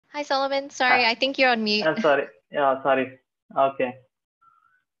Hi, Solomon. Hi. Sorry, I think you're on mute. I'm sorry. Yeah, sorry. Okay.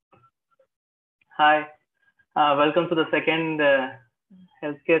 Hi. Welcome to the second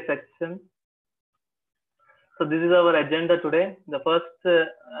healthcare section. So this is our agenda today. The first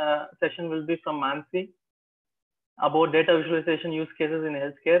session will be from Mansi about data visualization use cases in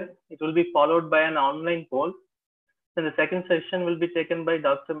healthcare. It will be followed by an online poll. Then the second session will be taken by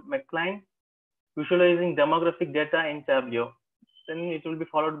Dr. McClain, visualizing demographic data in Tableau. Then it will be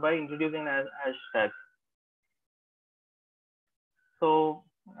followed by introducing hashtags. So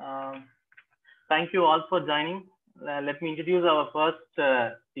thank you all for joining. Let me introduce our first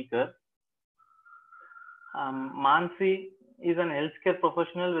speaker. Mansi is an healthcare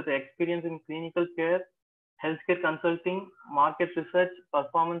professional with experience in clinical care, healthcare consulting, market research,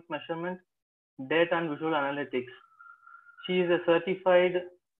 performance measurement, data and visual analytics. She is a certified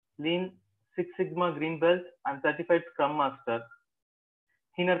Lean Six Sigma Green Belt and certified Scrum Master.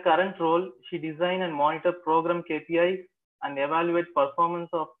 In her current role, she design and monitor program KPIs and evaluate performance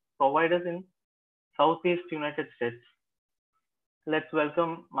of providers in Southeast United States. Let's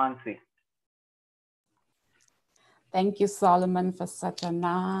welcome Mansi. Thank you, Solomon, for such a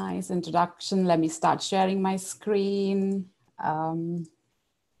nice introduction. Let me start sharing my screen.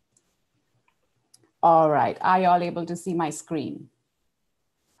 All right, are you all able to see my screen?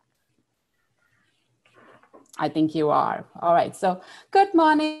 I think you are. All right, so good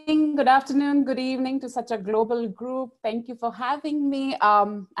morning, good afternoon, good evening to such a global group. Thank you for having me.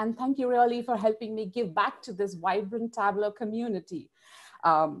 And thank you really for helping me give back to this vibrant Tableau community.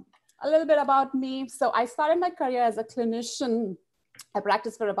 A little bit about me. So I started my career as a clinician. I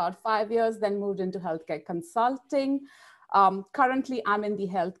practiced for about 5 years, then moved into healthcare consulting. Currently, I'm in the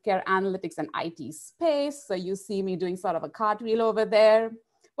healthcare analytics and IT space. So you see me doing sort of a cartwheel over there.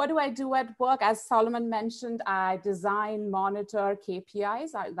 What do I do at work? As Solomon mentioned, I design, monitor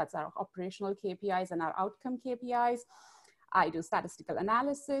KPIs. That's our operational KPIs and our outcome KPIs. I do statistical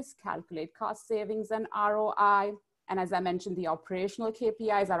analysis, calculate cost savings and ROI. And as I mentioned, the operational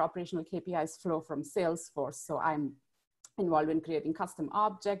KPIs, our operational KPIs flow from Salesforce. So I'm involved in creating custom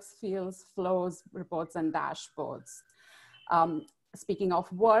objects, fields, flows, reports, and dashboards. Speaking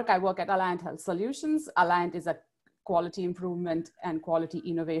of work, I work at Alliant Health Solutions. Alliant is a quality improvement and quality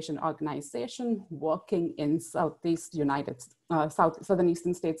innovation organization working in southern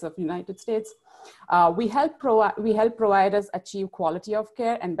eastern states of United States. We help providers achieve quality of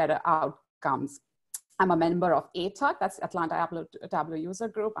care and better outcomes. I'm a member of ATAC, that's Atlanta Tableau User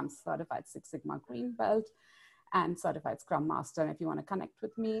Group. I'm certified Six Sigma Green Belt and certified Scrum Master. And if you want to connect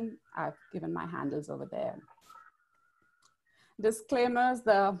with me, I've given my handles over there. Disclaimers,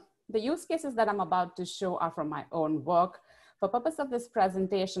 the use cases that I'm about to show are from my own work. For purpose of this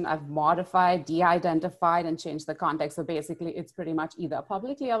presentation, I've modified, de-identified, and changed the context. So basically, it's pretty much either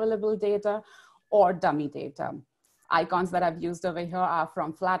publicly available data or dummy data. Icons that I've used over here are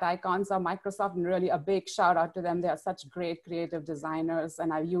from Flat Icons or Microsoft, and really a big shout out to them. They are such great creative designers,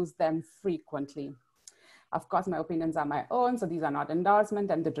 and I've used them frequently. Of course, my opinions are my own, so these are not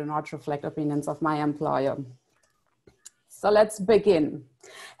endorsement, and they do not reflect opinions of my employer. So let's begin.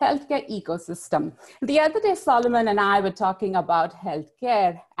 Healthcare ecosystem. The other day, Solomon and I were talking about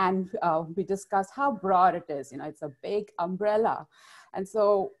healthcare, and we discussed how broad it is. You know, it's a big umbrella. And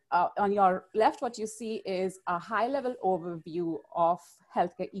so on your left, what you see is a high-level overview of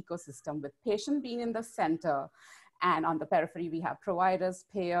healthcare ecosystem with patient being in the center. And on the periphery, we have providers,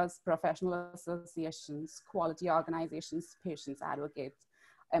 payers, professional associations, quality organizations, patients, advocates,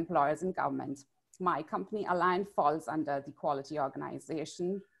 employers, and government. My company, Alliant, falls under the quality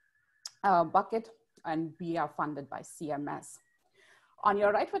organization bucket, and we are funded by CMS. On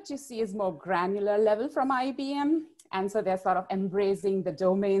your right, what you see is more granular level from IBM. And so they're sort of embracing the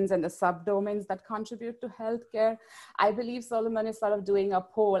domains and the subdomains that contribute to healthcare. I believe Solomon is sort of doing a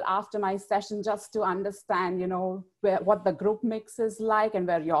poll after my session just to understand, you know, what the group mix is like and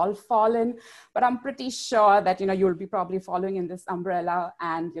where you all fall in. But I'm pretty sure that, you know, you'll be probably following in this umbrella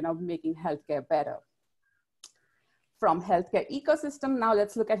and, you know, making healthcare better. From healthcare ecosystem, now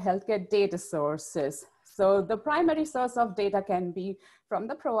let's look at healthcare data sources. So the primary source of data can be from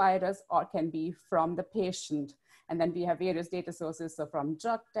the providers or can be from the patient. And then we have various data sources, so from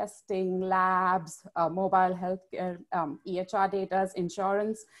drug testing, labs, mobile healthcare, EHR data,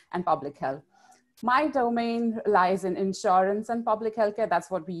 insurance, and public health. My domain lies in insurance and public healthcare.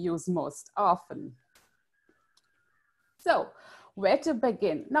 That's what we use most often. So where to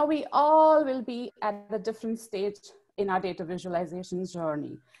begin? Now, we all will be at a different stage in our data visualization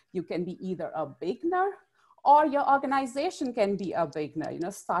journey. You can be either a beginner or your organization can be a beginner, you know,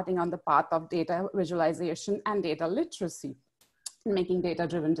 starting on the path of data visualization and data literacy. and making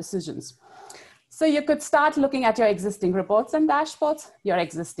data-driven decisions. So you could start looking at your existing reports and dashboards, your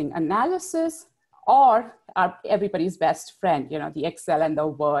existing analysis, or everybody's best friend, you know, the Excel and the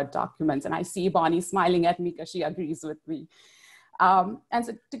Word documents. And I see Bonnie smiling at me because she agrees with me. And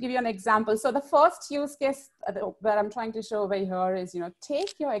so to give you an example, so the first use case that I'm trying to show over here is, you know,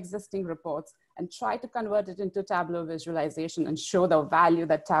 take your existing reports and try to convert it into Tableau visualization and show the value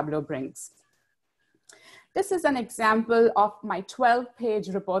that Tableau brings. This is an example of my 12-page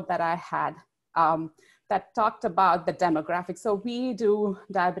report that I had that talked about the demographics. So we do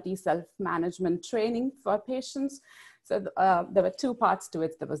diabetes self-management training for patients. So there were two parts to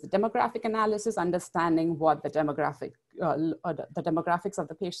it. There was the demographic analysis, understanding what the demographics of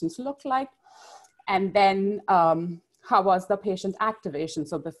the patients look like. And then how was the patient activation?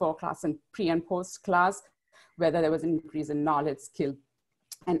 So before class and pre and post class, whether there was an increase in knowledge, skill,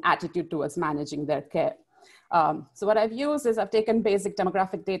 and attitude towards managing their care. So what I've used is I've taken basic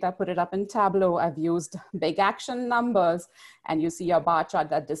demographic data, put it up in Tableau. I've used big action numbers, and you see a bar chart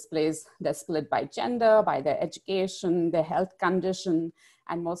that displays they're split by gender, by their education, their health condition,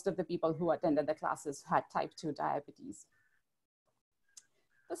 and most of the people who attended the classes had type 2 diabetes.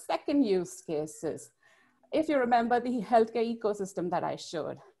 The second use case is, if you remember the healthcare ecosystem that I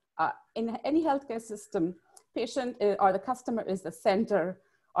showed, in any healthcare system, patient or the customer is the center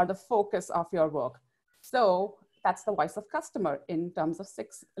or the focus of your work. So that's the voice of customer in terms of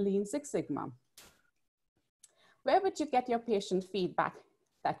Lean Six Sigma. Where would you get your patient feedback?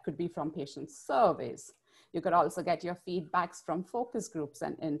 That could be from patient surveys. You could also get your feedbacks from focus groups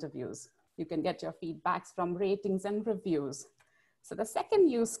and interviews. You can get your feedbacks from ratings and reviews. So the second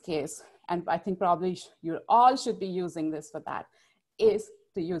use case, and I think probably you all should be using this for that, is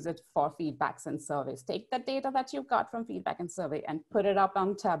to use it for feedbacks and surveys. Take the data that you've got from feedback and survey and put it up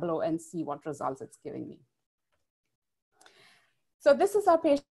on Tableau and see what results it's giving me. So this is our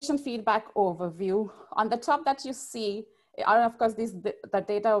patient feedback overview. On the top that you see, and of course, the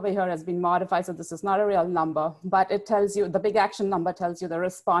data over here has been modified, so this is not a real number, but it tells you, the big action number tells you the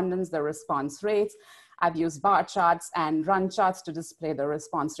respondents, the response rates. I've used bar charts and run charts to display the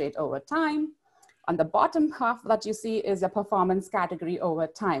response rate over time. On the bottom half that you see is a performance category over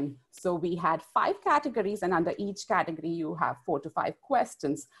time. So we had 5 categories, and under each category, you have 4 to 5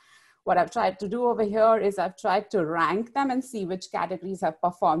 questions. What I've tried to do over here is I've tried to rank them and see which categories have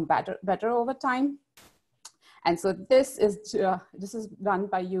performed better over time. And so this is done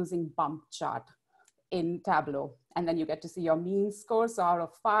by using bump chart in Tableau. And then you get to see your mean score. So out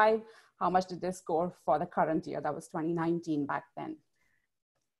of 5, how much did they score for the current year? That was 2019 back then.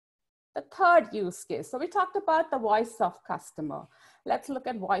 The third use case. So we talked about the voice of customer. Let's look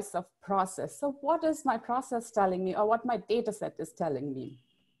at voice of process. So what is my process telling me, or what my data set is telling me?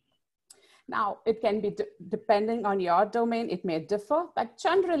 Now, it can be depending on your domain, it may differ, but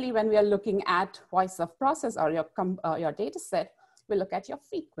generally when we are looking at voice of process or your data set, we look at your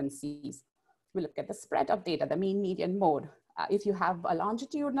frequencies. We look at the spread of data, the mean, median, mode. If you have a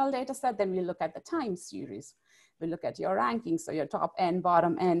longitudinal data set, then we look at the time series. We look at your rankings, so your top end,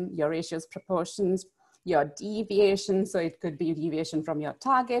 bottom end, your ratios, proportions, your deviation. So it could be deviation from your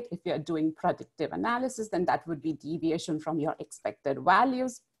target. If you're doing predictive analysis, then that would be deviation from your expected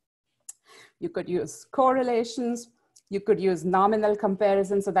values. You could use correlations. You could use nominal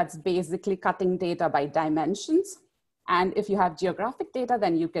comparison. So that's basically cutting data by dimensions. And if you have geographic data,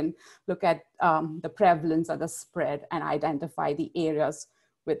 then you can look at the prevalence or the spread and identify the areas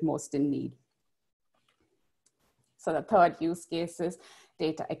with most in need. So the third use case is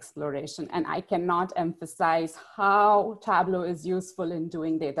data exploration. And I cannot emphasize how Tableau is useful in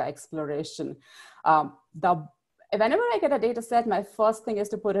doing data exploration. Whenever I get a data set, my first thing is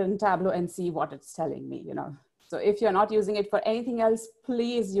to put it in Tableau and see what it's telling me, you know. So if you're not using it for anything else,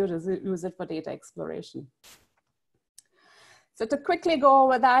 please use it for data exploration. So to quickly go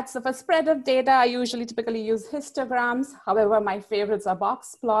over that, so for spread of data, I typically use histograms. However, my favorites are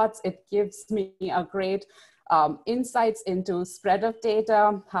box plots. It gives me a great insights into spread of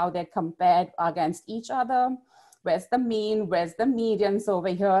data, how they're compared against each other. Where's the mean, where's the median? So over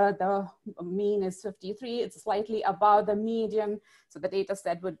here, the mean is 53. It's slightly above the median. So the data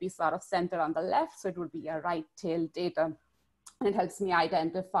set would be sort of centered on the left. So it would be a right tail data. And it helps me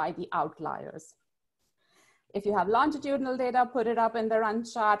identify the outliers. If you have longitudinal data, put it up in the run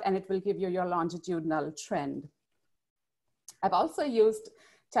chart and it will give you your longitudinal trend. I've also used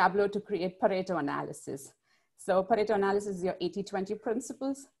Tableau to create Pareto analysis. So Pareto analysis is your 80-20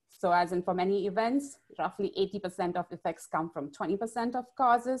 principles. So as in for many events, roughly 80% of effects come from 20% of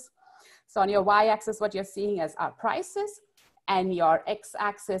causes. So on your y-axis, what you're seeing is our prices. and your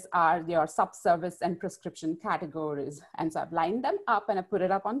x-axis are your subservice and prescription categories. And so I've lined them up and I put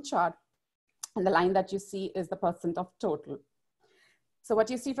it up on chart. And the line that you see is the percent of total. So what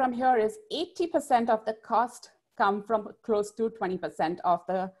you see from here is 80% of the cost come from close to 20% of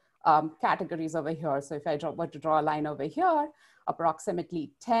the categories over here. So if I were to draw a line over here,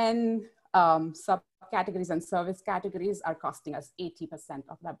 approximately 10 subcategories and service categories are costing us 80%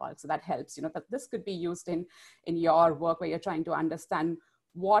 of that bulk. So that helps, you know, that this could be used in your work where you're trying to understand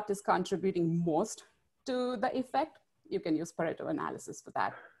what is contributing most to the effect. You can use Pareto analysis for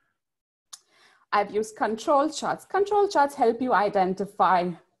that. I've used control charts. Control charts help you identify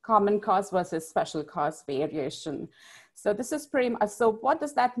common cause versus special cause variation. So this is pretty much, so what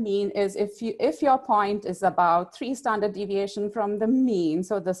does that mean is if your point is about 3 standard deviation from the mean,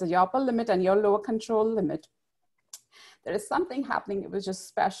 so this is your upper limit and your lower control limit, there is something happening which is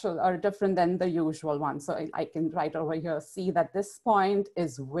special or different than the usual one. So I can right over here see that this point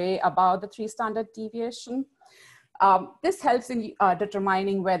is way above the 3 standard deviation. This helps in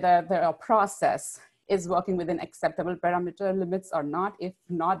determining whether the process is working within acceptable parameter limits or not. If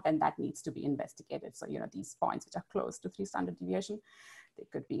not, then that needs to be investigated. So, you know, these points which are close to 3 standard deviation, they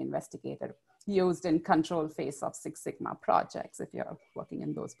could be investigated, used in control phase of Six Sigma projects if you're working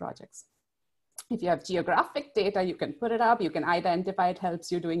in those projects. If you have geographic data, you can put it up, you can identify, it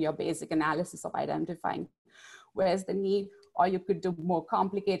helps you doing your basic analysis of identifying where's the need. Or you could do more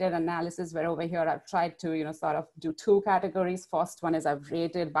complicated analysis where over here I've tried to, you know, sort of do 2 categories. First one is I've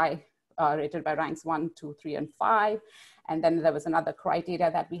rated by ranks 1, 2, 3, and 5. And then there was another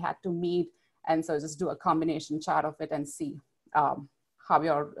criteria that we had to meet. And so just do a combination chart of it and see how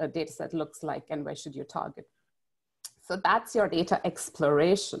your data set looks like and where should you target. So that's your data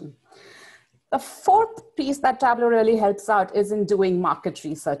exploration. The 4th piece that Tableau really helps out is in doing market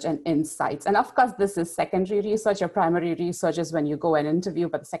research and insights. And of course, this is secondary research. Your primary research is when you go and interview,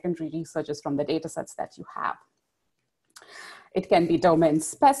 but the secondary research is from the data sets that you have. It can be domain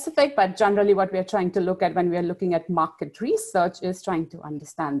specific, but generally what we're trying to look at when we're looking at market research is trying to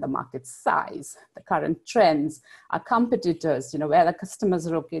understand the market size, the current trends, our competitors, you know, where the customers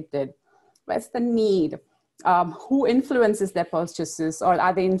are located, where's the need, who influences their purchases, or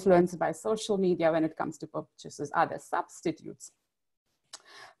are they influenced by social media when it comes to purchases? Are there substitutes?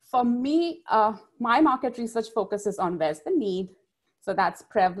 For me, my market research focuses on where's the need. So that's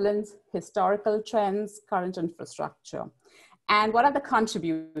prevalence, historical trends, current infrastructure. And what are the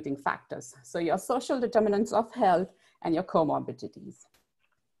contributing factors? So your social determinants of health and your comorbidities.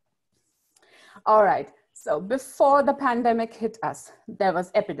 All right, so before the pandemic hit us, there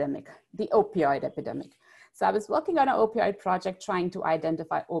was epidemic, the opioid epidemic. So I was working on an opioid project trying to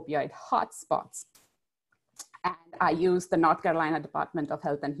identify opioid hotspots. And I used the North Carolina Department of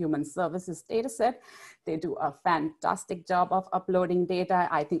Health and Human Services dataset. They do a fantastic job of uploading data,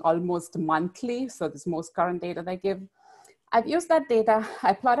 I think almost monthly. So this most current data they give. I've used that data,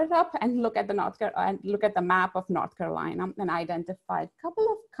 I plotted up and look at the map of North Carolina and identified a couple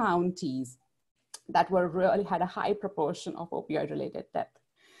of counties that really had a high proportion of opioid-related death.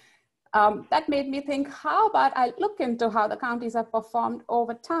 That made me think, how about I look into how the counties have performed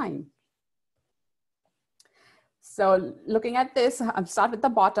over time? So looking at this, I'll start with the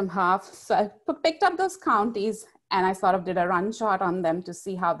bottom half. So I picked up those counties and I sort of did a run chart on them to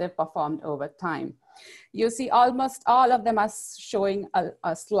see how they performed over time. You see almost all of them are showing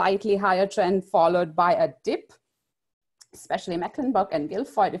a slightly higher trend followed by a dip, especially Mecklenburg and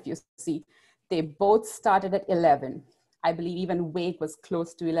Guilford. If you see, they both started at 11. I believe even Wake was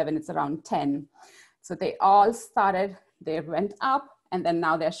close to 11, it's around 10. So they all started, they went up, and then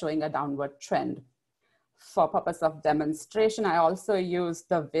now they're showing a downward trend. For purpose of demonstration, I also used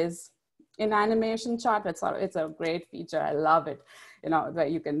the Viz in animation chart. It's a great feature, I love it. You know, where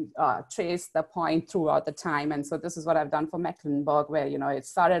you can trace the point throughout the time. And so this is what I've done for Mecklenburg, where, you know, it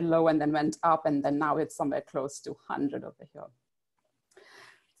started low and then went up, and then now it's somewhere close to 100 over here.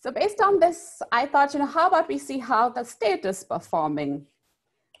 So based on this, I thought, you know, how about we see how the state is performing?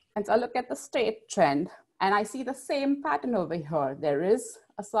 And so I look at the state trend and I see the same pattern over here. There is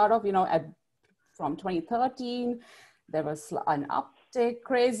a sort of, you know, from 2013, there was an uptick,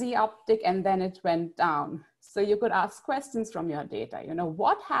 crazy uptick, and then it went down. So you could ask questions from your data. You know,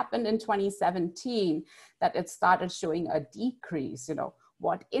 what happened in 2017 that it started showing a decrease? You know,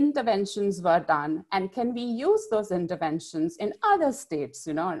 what interventions were done, and can we use those interventions in other states,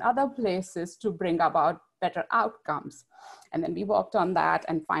 you know, in other places to bring about better outcomes? And then we worked on that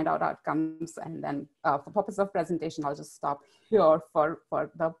and find out outcomes. And then for purpose of presentation, I'll just stop here for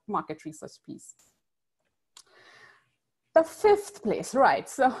the market research piece. The fifth place, right.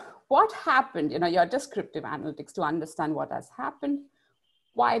 So what happened, your descriptive analytics to understand what has happened.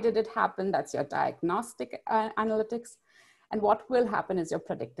 Why did it happen? That's your diagnostic analytics. And what will happen is your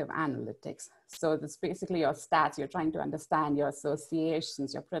predictive analytics. So that's basically your stats. You're trying to understand your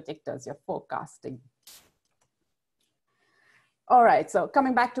associations, your predictors, your forecasting. All right, so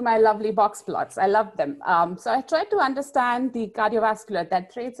coming back to my lovely box plots, I love them. So I tried to understand the cardiovascular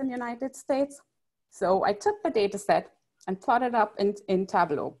death rates in the United States. So I took the data set and plotted up in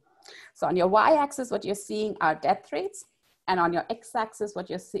Tableau. So on your y-axis, what you're seeing are death rates. And on your x-axis, what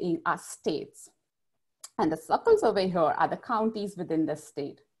you're seeing are states. And the circles over here are the counties within the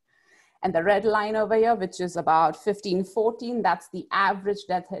state. And the red line over here, which is about 15, 14, that's the average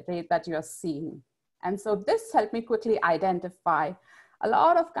death rate that you're seeing. And so this helped me quickly identify a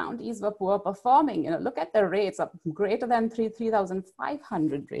lot of counties were poor performing. Look at the rates of greater than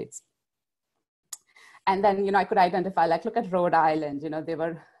 3,500 rates. And then, I could identify, like, look at Rhode Island, they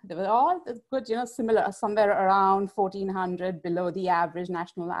were all good, similar, somewhere around 1,400 below the average,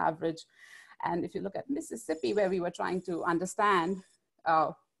 national average. And if you look at Mississippi, where we were trying to understand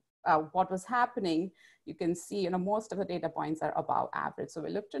what was happening, you can see, most of the data points are above average. So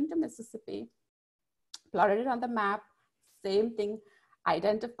we looked into Mississippi, plotted it on the map, same thing,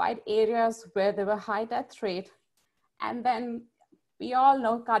 identified areas where there were high death rate. And then we all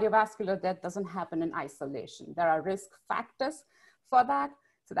know cardiovascular death doesn't happen in isolation. There are risk factors for that.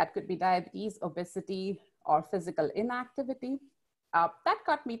 So that could be diabetes, obesity, or physical inactivity. That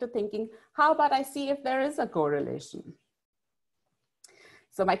got me to thinking, how about I see if there is a correlation?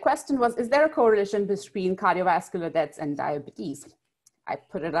 So my question was, is there a correlation between cardiovascular deaths and diabetes? I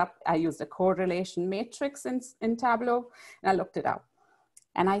put it up, I used a correlation matrix in Tableau, and I looked it up.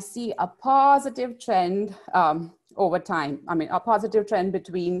 And I see a positive trend over time. A positive trend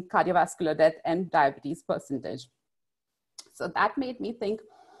between cardiovascular death and diabetes percentage. So that made me think,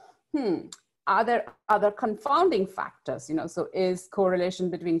 are there other confounding factors? So is correlation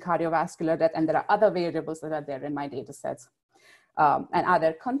between cardiovascular death, and there are other variables that are there in my data sets, and are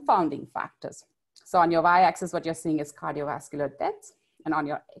there confounding factors? So on your y-axis, what you're seeing is cardiovascular deaths. And on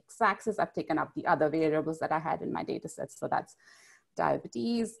your x-axis, I've taken up the other variables that I had in my data sets. So that's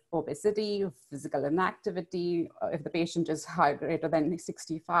diabetes, obesity, physical inactivity, if the patient is greater than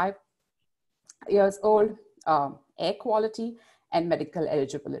 65 years old, air quality, and medical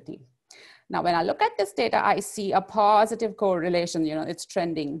eligibility. Now, when I look at this data, I see a positive correlation. It's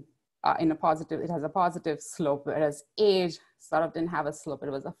trending in a positive, it has a positive slope, whereas age sort of didn't have a slope, it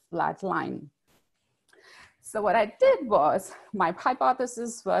was a flat line. So what I did was, my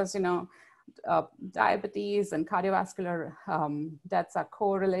hypothesis was, diabetes and cardiovascular deaths are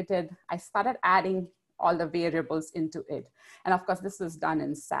correlated. I started adding all the variables into it. And of course, this was done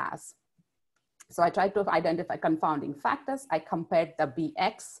in SAS. So I tried to identify confounding factors. I compared the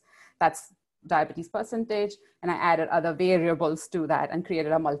BX, that's diabetes percentage, and I added other variables to that and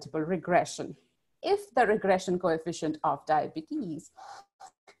created a multiple regression. If the regression coefficient of diabetes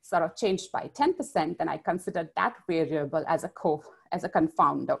sort of changed by 10%, then I considered that variable as a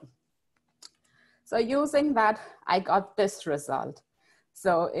confounder. So using that, I got this result.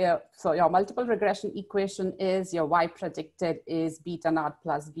 So your multiple regression equation is your y predicted is beta naught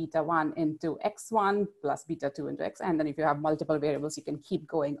plus beta 1 into x1 plus beta 2 into x. And then if you have multiple variables, you can keep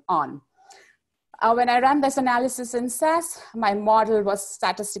going on. When I ran this analysis in SAS, my model was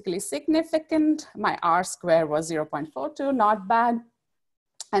statistically significant. My R square was 0.42, not bad.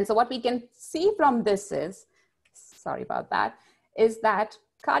 And so what we can see from this is, sorry about that, is that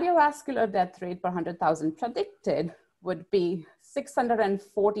cardiovascular death rate per 100,000 predicted would be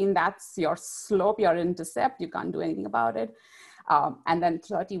 614. That's your slope, your intercept. You can't do anything about it. And then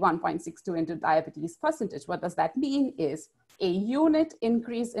 31.62 into diabetes percentage. What does that mean is a unit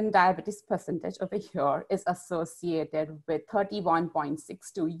increase in diabetes percentage over here is associated with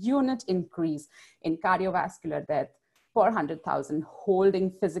 31.62 unit increase in cardiovascular death per 100,000,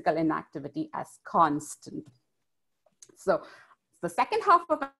 holding physical inactivity as constant. So the second half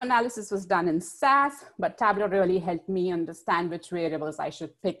of analysis was done in SAS, but Tableau really helped me understand which variables I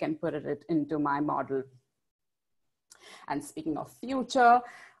should pick and put it into my model. And speaking of future,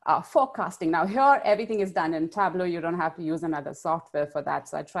 forecasting. Now here, everything is done in Tableau. You don't have to use another software for that.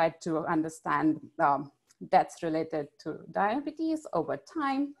 So I tried to understand deaths related to diabetes over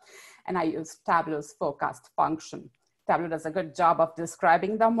time. And I used Tableau's forecast function. Tableau does a good job of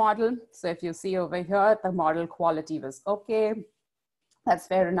describing the model. So if you see over here, the model quality was okay. That's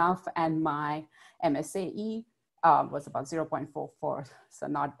fair enough. And my MSAE was about 0.44. So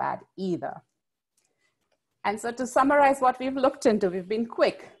not bad either. And so to summarize what we've looked into, we've been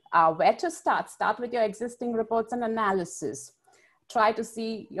quick. Where to start? Start with your existing reports and analysis. Try to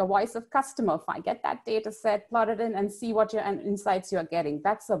see your voice of customer. Get that data set, plot it in, and see what your insights you're getting.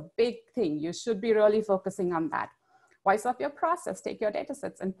 That's a big thing. You should be really focusing on that. Voice of your process. Take your data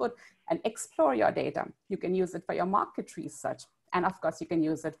sets and explore your data. You can use it for your market research. And of course, you can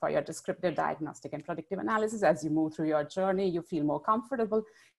use it for your descriptive diagnostic and predictive analysis. As you move through your journey, you feel more comfortable.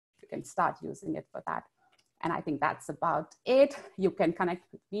 You can start using it for that. And I think that's about it. You can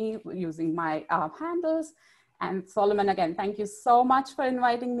connect with me using my handles. And Solomon, again, thank you so much for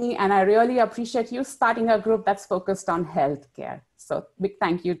inviting me. And I really appreciate you starting a group that's focused on healthcare. So big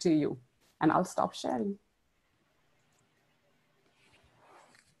thank you to you. And I'll stop sharing.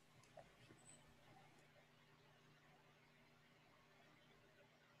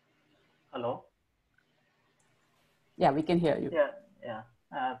 Hello? Yeah, we can hear you. Yeah.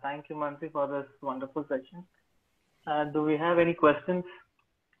 Thank you, Mansi, for this wonderful session. Do we have any questions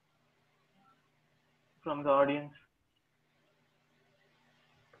from the audience?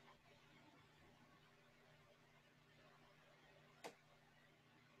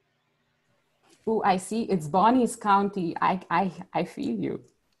 Oh, I see. It's Bonny's county. I feel you.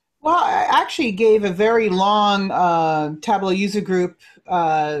 Well, I actually gave a very long Tableau user group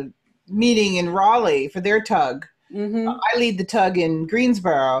meeting in Raleigh for their tug. I lead the tug in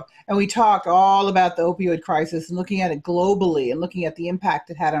Greensboro, and we talked all about the opioid crisis and looking at it globally and looking at the impact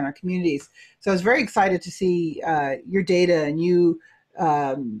it had on our communities. So I was very excited to see your data and you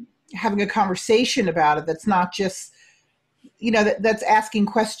having a conversation about it that's not just, that's asking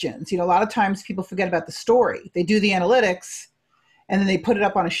questions. A lot of times people forget about the story. They do the analytics, and then they put it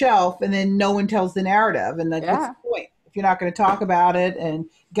up on a shelf, and then no one tells the narrative. And what's the point if you're not going to talk about it and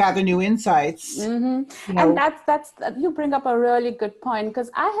gather new insights? And that's you bring up a really good point, because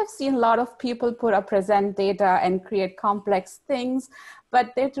I have seen a lot of people present data and create complex things,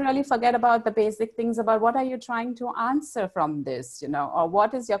 but they really forget about the basic things about what are you trying to answer from this, or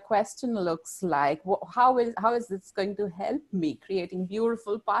what is your question looks like? How is this going to help me creating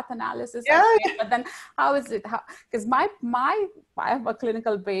beautiful path analysis? But then how is it? Because I have a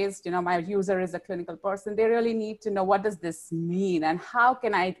clinical based, my user is a clinical person. They really need to know, what does this mean? And how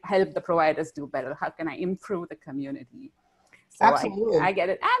can I help the providers do better? How can I improve the community? So Absolutely. I get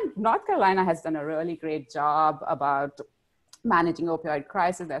it. And North Carolina has done a really great job about managing opioid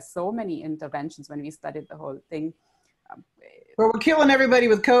crisis. There's so many interventions when we studied the whole thing. Well, we're killing everybody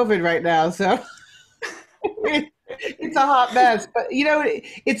with COVID right now, so it's a hot mess. But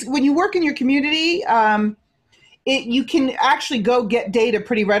it's when you work in your community, you can actually go get data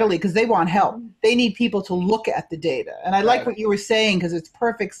pretty readily because they want help. They need people to look at the data. And I like what you were saying, because it's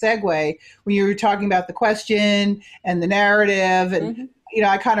perfect segue when you were talking about the question and the narrative. And,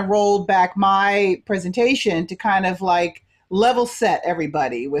 I kind of rolled back my presentation to kind of like level set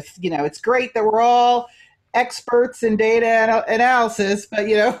everybody with, it's great that we're all experts in data analysis, but,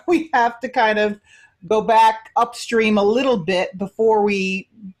 we have to kind of go back upstream a little bit before we,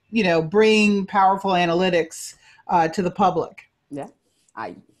 bring powerful analytics to the public. Yeah,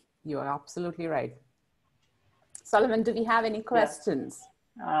 you are absolutely right. Solomon, do we have any questions?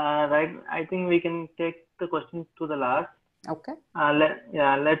 Right. I think we can take the questions to the last. Okay.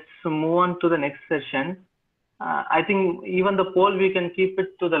 Let's move on to the next session. I think even the poll, we can keep it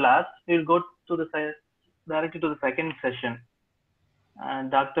to the last. We'll go to directly to the second session.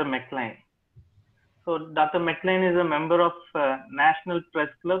 Dr. McClain. So Dr. McClain is a member of National Press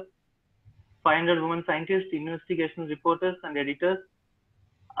Club, 500 Women Scientists, Investigational Reporters and Editors,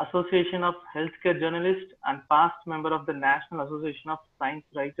 Association of Healthcare Journalists, and past member of the National Association of Science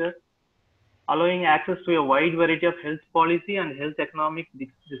Writers, allowing access to a wide variety of health policy and health economic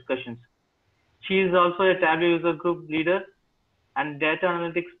discussions. She is also a Tableau user group leader and data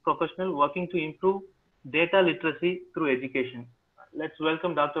analytics professional working to improve data literacy through education. Let's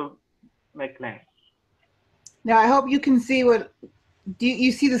welcome Dr. McClain. Now, I hope you can see do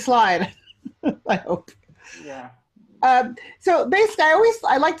you see the slide? I hope. Yeah. So basically,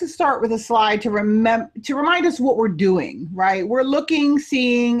 I like to start with a slide to remind us what we're doing, right? We're looking,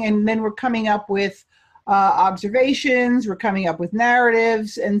 seeing, and then we're coming up with observations, we're coming up with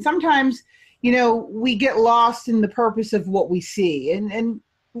narratives, and sometimes, we get lost in the purpose of what we see. And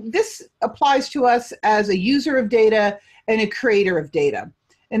this applies to us as a user of data and a creator of data.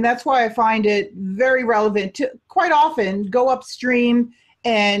 And that's why I find it very relevant to quite often go upstream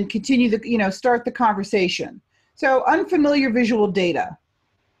and continue start the conversation. So unfamiliar visual data.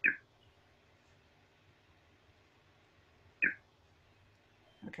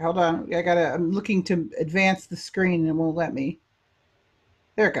 Okay, hold on. I'm looking to advance the screen and it won't let me.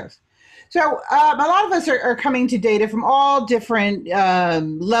 There it goes. So a lot of us are coming to data from all different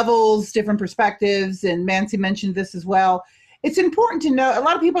levels, different perspectives, and Mansi mentioned this as well. It's important to know, a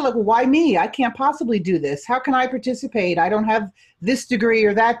lot of people are like, well, why me? I can't possibly do this. How can I participate? I don't have this degree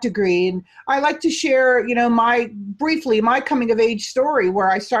or that degree. And I like to share, briefly my coming of age story, where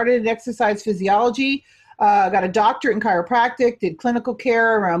I started in exercise physiology, got a doctorate in chiropractic, did clinical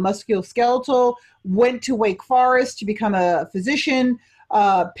care around musculoskeletal, went to Wake Forest to become a physician,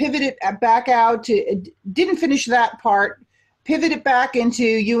 pivoted back out to, didn't finish that part, pivoted back into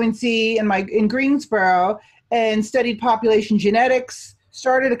UNC in Greensboro, and studied population genetics,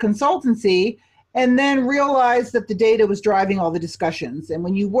 started a consultancy, and then realized that the data was driving all the discussions. And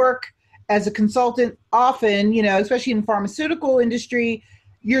when you work as a consultant, often, especially in the pharmaceutical industry,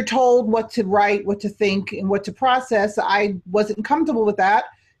 you're told what to write, what to think, and what to process. I wasn't comfortable with that.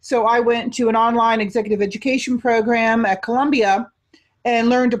 So I went to an online executive education program at Columbia and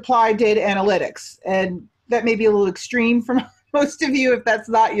learned applied data analytics. And that may be a little extreme for most of you if that's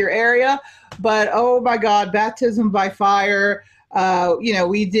not your area, but oh my God, baptism by fire.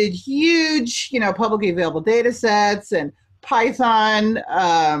 We did huge, publicly available data sets and Python,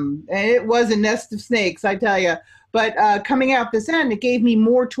 and it was a nest of snakes, I tell you. But coming out this end, it gave me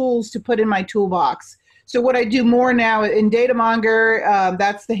more tools to put in my toolbox. So what I do more now in Datamonger,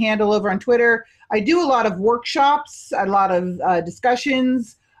 that's the handle over on Twitter. I do a lot of workshops, a lot of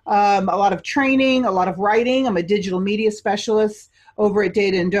discussions, a lot of training, a lot of writing. I'm a digital media specialist over at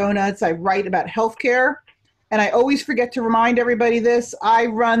Data and Donuts. I write about healthcare. And I always forget to remind everybody this. I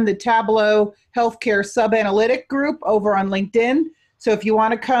run the Tableau Healthcare Sub-Analytic group over on LinkedIn. So if you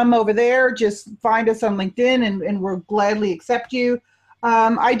want to come over there, just find us on LinkedIn and we'll gladly accept you.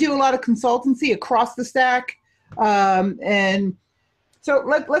 I do a lot of consultancy across the stack. And so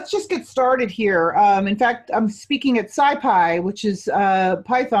let's just get started here. In fact, I'm speaking at SciPy, which is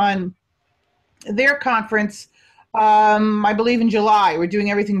Python, their conference, I believe in July. We're doing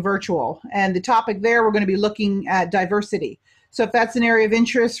everything virtual. And the topic there, we're going to be looking at diversity. So if that's an area of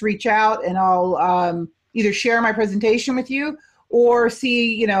interest, reach out and I'll either share my presentation with you or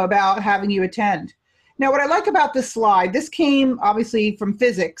see, about having you attend. Now, what I like about this slide, this came obviously from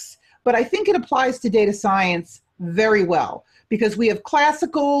physics, but I think it applies to data science very well because we have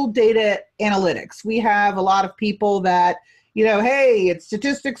classical data analytics. We have a lot of people that, hey, it's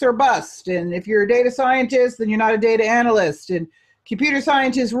statistics or bust. And if you're a data scientist, then you're not a data analyst. And computer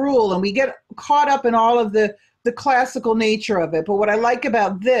scientists rule. And we get caught up in all of the classical nature of it. But what I like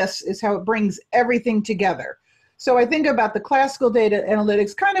about this is how it brings everything together. So I think about the classical data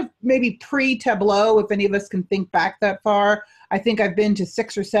analytics, kind of maybe pre-Tableau, if any of us can think back that far. I think I've been to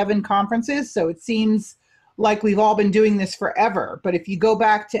 6 or 7 conferences, so it seems like we've all been doing this forever. But if you go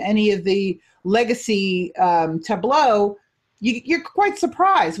back to any of the legacy Tableau, you're quite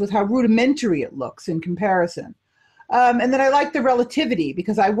surprised with how rudimentary it looks in comparison. And then I like the relativity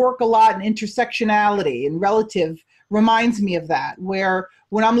because I work a lot in intersectionality, and relative reminds me of that, where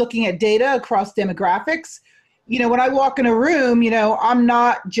when I'm looking at data across demographics, when I walk in a room, I'm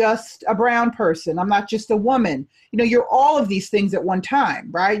not just a brown person. I'm not just a woman. You're all of these things at one time,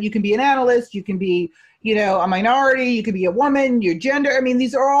 right? You can be an analyst. You can be, a minority. You can be a woman, your gender. I mean,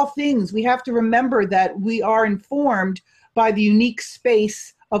 these are all things. We have to remember that we are informed by the unique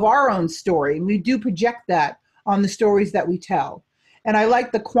space of our own story. And we do project that on the stories that we tell. And I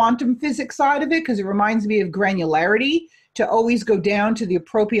like the quantum physics side of it because it reminds me of granularity, to always go down to the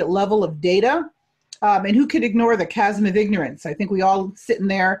appropriate level of data. And who could ignore the chasm of ignorance? I think we all sitting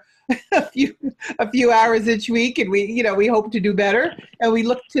there a few hours each week, and we hope to do better, and we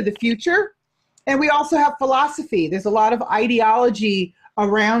look to the future. And we also have philosophy. There's a lot of ideology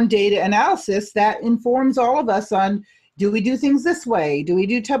around data analysis that informs all of us on, do we do things this way? Do we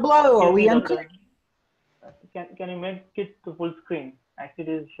do Tableau? Are we unclear? Can you make it to full screen? Actually, it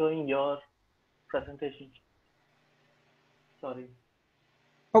is showing your presentation. Sorry.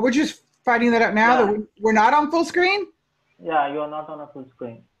 Oh, we're just finding that out now, Yeah. that we're not on full screen? Yeah, you are not on a full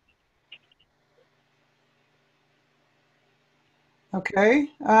screen. Okay.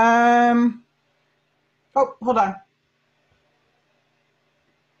 Oh, hold on.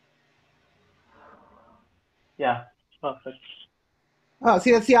 Yeah, perfect. Oh,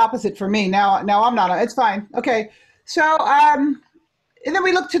 see, that's the opposite for me. Now I'm not. It's fine. Okay. So, and then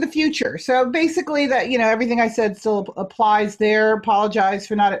we look to the future. So basically that, everything I said still applies there. Apologize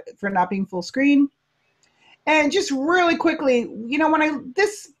for not being full screen. And just really quickly,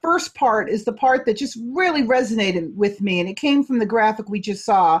 this first part is the part that just really resonated with me, and it came from the graphic we just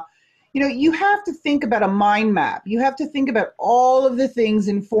saw. You have to think about a mind map. You have to think about all of the things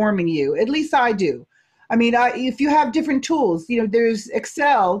informing you. At least I do. I mean, if you have different tools, there's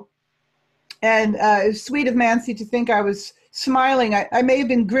Excel, And it's sweet of Mansi to think I was smiling. I may have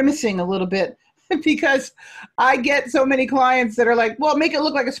been grimacing a little bit because I get so many clients that are like, well, make it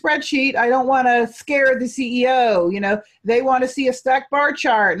look like a spreadsheet. I don't want to scare the CEO. They want to see a stacked bar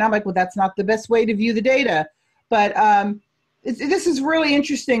chart. And I'm like, well, that's not the best way to view the data. But this is really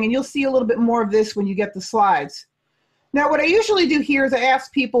interesting. And you'll see a little bit more of this when you get the slides. Now, what I usually do here is I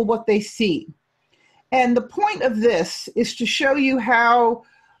ask people what they see. And the point of this is to show you how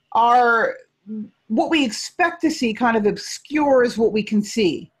what we expect to see kind of obscures what we can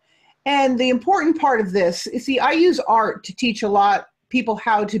see. And the important part of this is, see, I use art to teach a lot people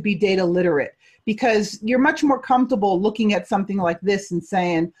how to be data literate, because you're much more comfortable looking at something like this and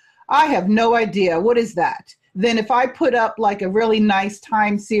saying, I have no idea, what is that? Than if I put up like a really nice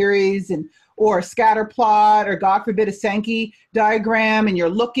time series or a scatter plot, or God forbid a Sankey diagram, and you're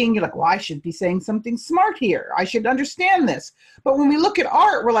like, well, I should be saying something smart here. I should understand this. But when we look at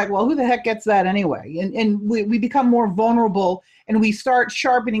art, we're like, well, who the heck gets that anyway? And we become more vulnerable, and we start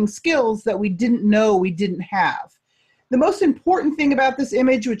sharpening skills that we didn't know we didn't have. The most important thing about this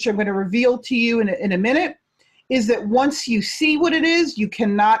image, which I'm going to reveal to you in a minute, is that once you see what it is, you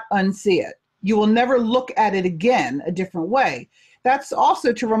cannot unsee it. You will never look at it again a different way. That's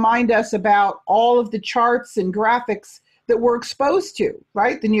also to remind us about all of the charts and graphics that we're exposed to,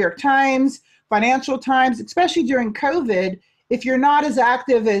 right? The New York Times, Financial Times, especially during COVID. If you're not as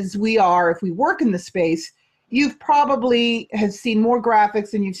active as we are, if we work in the space, you've probably has seen more graphics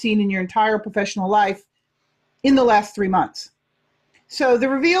than you've seen in your entire professional life in the last 3 months. So the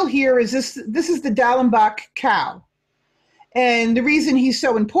reveal here is this is the Dallenbach cow. And the reason he's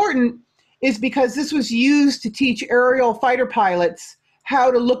so important is because this was used to teach aerial fighter pilots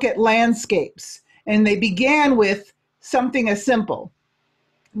how to look at landscapes. And they began with something as simple.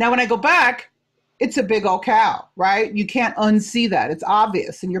 Now, when I go back, it's a big old cow, right? You can't unsee that. It's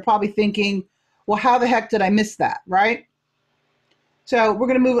obvious. And you're probably thinking, well, how the heck did I miss that, right? So we're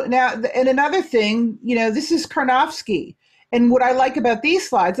going to move now. And another thing, this is Karnofsky. And what I like about these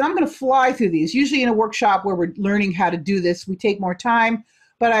slides, and I'm going to fly through these. Usually in a workshop where we're learning how to do this, we take more time.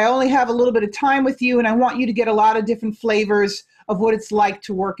 But I only have a little bit of time with you, and I want you to get a lot of different flavors of what it's like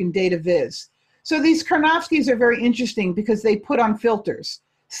to work in data viz. So these Karnofskys are very interesting because they put on filters.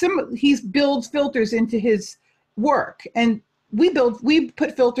 He builds filters into his work, and we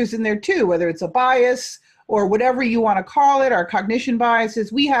put filters in there too, whether it's a bias or whatever you want to call it, our cognition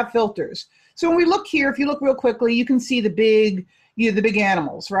biases, we have filters. So when we look here, if you look real quickly, you can see the big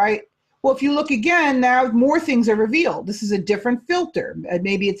animals, right? Well, if you look again, now more things are revealed. This is a different filter.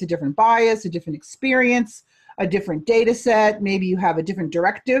 Maybe it's a different bias, a different experience, a different data set. Maybe you have a different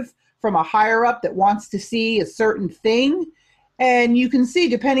directive from a higher up that wants to see a certain thing. And you can see,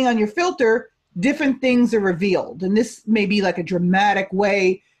 depending on your filter, different things are revealed. And this may be like a dramatic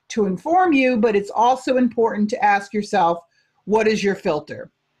way to inform you, but it's also important to ask yourself, what is your filter?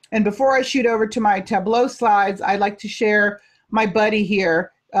 And before I shoot over to my Tableau slides, I'd like to share my buddy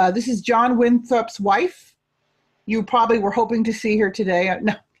here. This is John Winthrop's wife. You probably were hoping to see her today.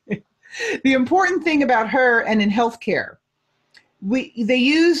 No. The important thing about her, and in healthcare,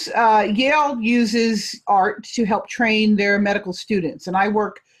 Yale uses art to help train their medical students, and I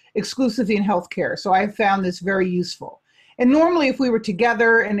work exclusively in healthcare, so I found this very useful. And normally, if we were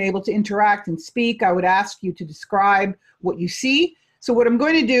together and able to interact and speak, I would ask you to describe what you see. So what I'm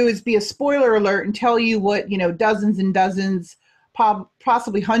going to do is be a spoiler alert and tell you what dozens and dozens,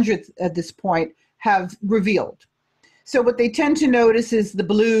 possibly hundreds at this point, have revealed. So what they tend to notice is the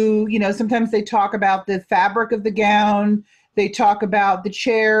blue. Sometimes they talk about the fabric of the gown. They talk about the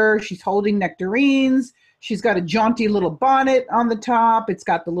chair. She's holding nectarines. She's got a jaunty little bonnet on the top. It's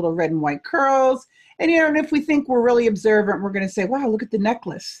got the little red and white curls. And, and if we think we're really observant, we're going to say, wow, look at the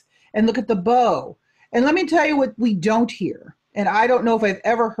necklace and look at the bow. And let me tell you what we don't hear. And I don't know if I've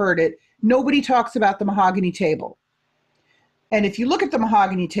ever heard it. Nobody talks about the mahogany table. And if you look at the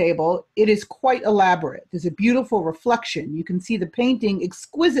mahogany table, it is quite elaborate. There's a beautiful reflection. You can see the painting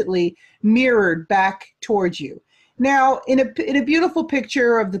exquisitely mirrored back towards you. Now, in a beautiful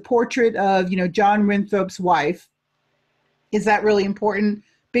picture of the portrait of, John Winthrop's wife, is that really important?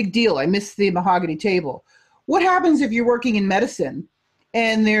 Big deal. I missed the mahogany table. What happens if you're working in medicine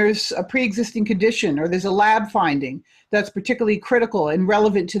and there's a pre-existing condition or there's a lab finding that's particularly critical and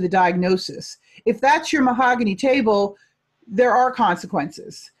relevant to the diagnosis? If that's your mahogany table, there are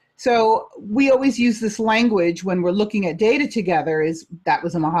consequences. So we always use this language when we're looking at data together, is that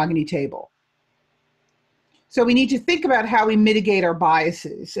was a mahogany table. So we need to think about how we mitigate our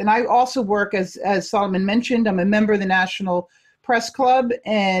biases. And I also work, as Solomon mentioned, I'm a member of the National Press Club,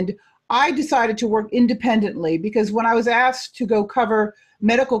 and I decided to work independently because when I was asked to go cover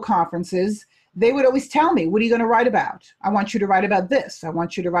medical conferences, they would always tell me, what are you going to write about? I want you to write about this. I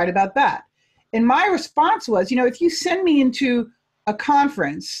want you to write about that. And my response was, if you send me into a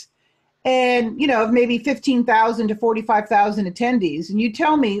conference and, of maybe 15,000 to 45,000 attendees, and you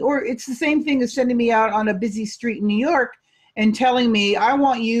tell me, or it's the same thing as sending me out on a busy street in New York and telling me, I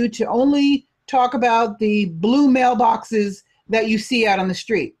want you to only talk about the blue mailboxes that you see out on the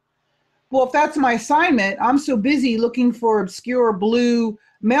street. Well, if that's my assignment, I'm so busy looking for obscure blue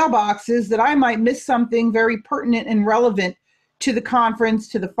mailboxes that I might miss something very pertinent and relevant to the conference,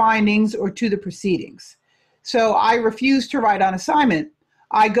 to the findings, or to the proceedings. So I refuse to write on assignment.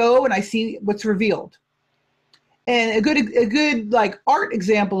 I go and I see what's revealed. And a good like art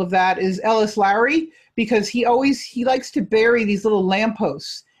example of that is Ellis Lowry, because he likes to bury these little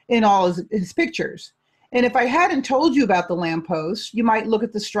lampposts in all his pictures. And if I hadn't told you about the lamppost, you might look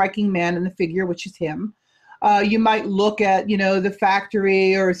at the striking man in the figure, which is him. You might look at, the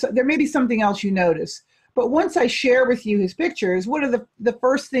factory, or there may be something else you notice. But once I share with you his pictures, what are the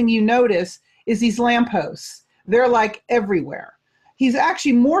first thing you notice is these lampposts. They're like everywhere. He's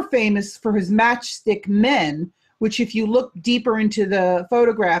actually more famous for his matchstick men, which if you look deeper into the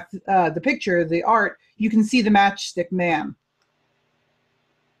photograph, the picture, the art, you can see the matchstick man.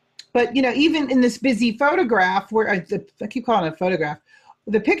 But, even in this busy photograph, where I keep calling it a photograph,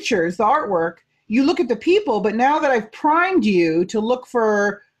 the pictures, the artwork, you look at the people, but now that I've primed you to look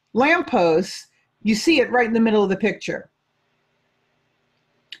for lampposts, you see it right in the middle of the picture.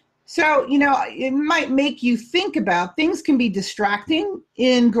 So, it might make you think about things can be distracting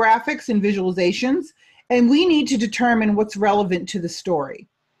in graphics and visualizations, and we need to determine what's relevant to the story.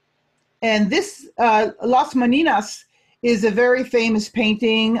 And this, Las Meninas, is a very famous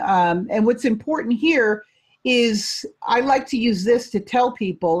painting. And what's important here is I like to use this to tell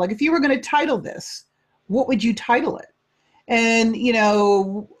people, like, if you were going to title this, what would you title it? And,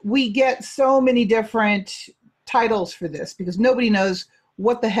 we get so many different titles for this because nobody knows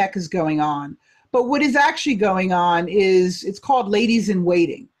what the heck is going on. But what is actually going on is it's called Ladies in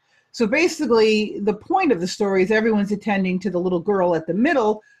Waiting. So basically, the point of the story is everyone's attending to the little girl at the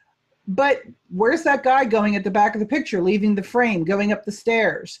middle. But where's that guy going at the back of the picture, leaving the frame, going up the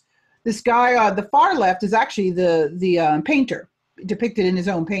stairs? This guy on the far left is actually the painter, depicted in his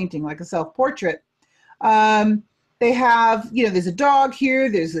own painting, like a self-portrait. They have, there's a dog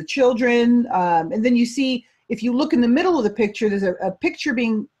here, there's the children, and then you see, if you look in the middle of the picture, there's a picture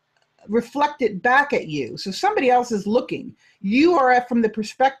being reflected back at you. So somebody else is looking. You are from the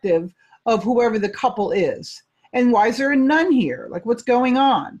perspective of whoever the couple is. And why is there a nun here? Like, what's going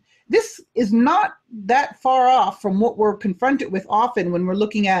on? This is not that far off from what we're confronted with often when we're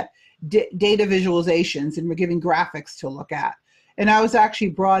looking at data visualizations and we're giving graphics to look at. And I was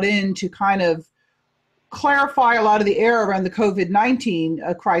actually brought in to kind of clarify a lot of the error around the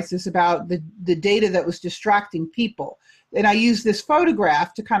COVID-19 crisis about the data that was distracting people. And I used this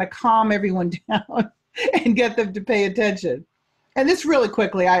photograph to kind of calm everyone down and get them to pay attention. And this really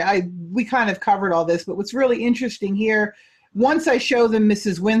quickly, we kind of covered all this, but what's really interesting here, once I show them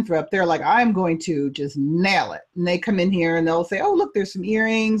Mrs. Winthrop, they're like, I'm going to just nail it. And they come in here and they'll say, oh, look, there's some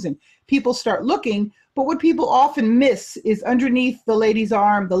earrings, and people start looking. But what people often miss is underneath the lady's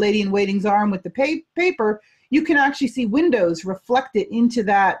arm, the lady in waiting's arm with the paper, you can actually see windows reflected into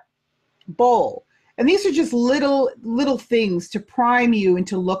that bowl. And these are just little things to prime you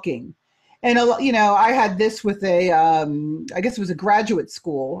into looking. And, I had this with I guess it was a graduate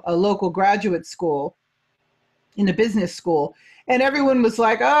school, a local graduate school in a business school. And everyone was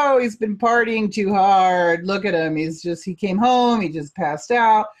like, oh, he's been partying too hard. Look at him. He came home. He just passed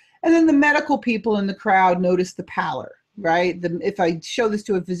out. And then the medical people in the crowd noticed the pallor, right? If I show this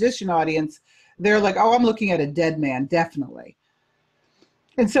to a physician audience, they're like, oh, I'm looking at a dead man, definitely.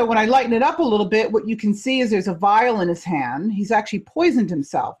 And so when I lighten it up a little bit, what you can see is there's a vial in his hand. He's actually poisoned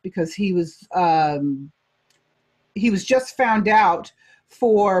himself because he was just found out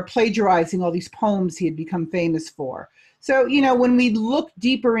for plagiarizing all these poems he had become famous for. So, when we look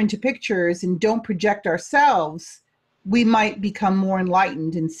deeper into pictures and don't project ourselves, we might become more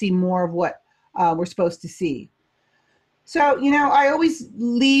enlightened and see more of what we're supposed to see. So, I always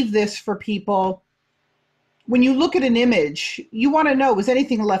leave this for people. When you look at an image, you want to know, was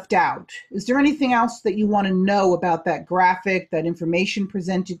anything left out? Is there anything else that you want to know about that graphic, that information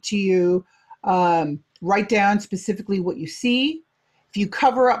presented to you? Write down specifically what you see. If you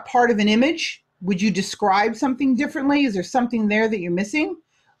cover up part of an image, would you describe something differently? Is there something there that you're missing?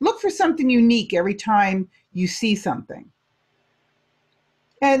 Look for something unique every time you see something.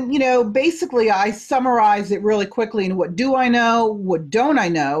 And, basically I summarize it really quickly in what do I know, what don't I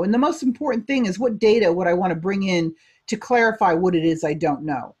know? And the most important thing is what data would I want to bring in to clarify what it is I don't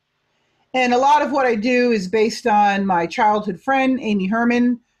know. And a lot of what I do is based on my childhood friend, Amy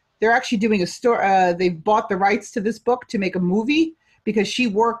Herman. They're actually doing a story. They've bought the rights to this book to make a movie because she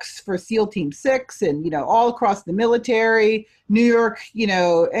works for SEAL Team 6 and, all across the military, New York,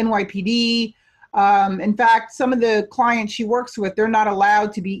 NYPD. In fact, some of the clients she works with, they're not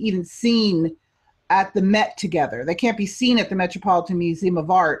allowed to be even seen at the Met together. They can't be seen at the Metropolitan Museum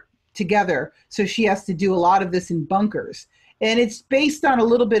of Art together. So she has to do a lot of this in bunkers. And it's based on a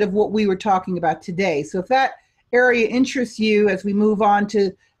little bit of what we were talking about today. So if that area interests you as we move on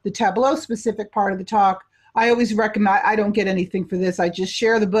to the Tableau specific part of the talk, I always recommend, I don't get anything for this. I just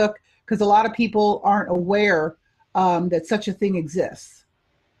share the book because a lot of people aren't aware that such a thing exists.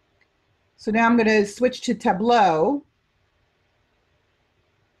 So now I'm going to switch to Tableau.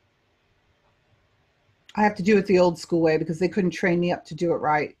 I have to do it the old school way because they couldn't train me up to do it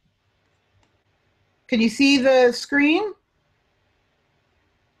right. Can you see the screen?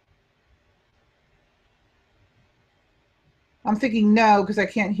 I'm thinking no, because I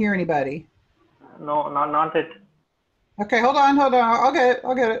can't hear anybody. No, not it. Okay, hold on. I'll get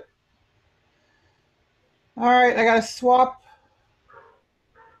it. All right, I gotta swap.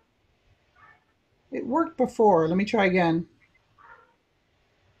 It worked before. Let me try again.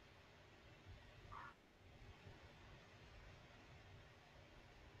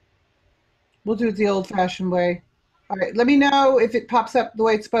 We'll do it the old-fashioned way. All right, let me know if it pops up the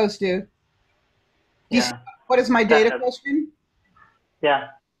way it's supposed to. Yeah. What is my data question? Yeah.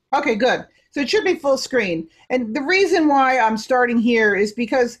 Okay, good. So it should be full screen. And the reason why I'm starting here is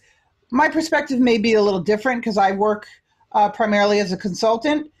because my perspective may be a little different because I work primarily as a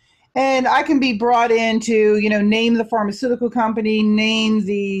consultant. And I can be brought in to, name the pharmaceutical company, name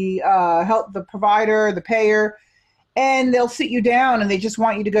the the provider, the payer, and they'll sit you down and they just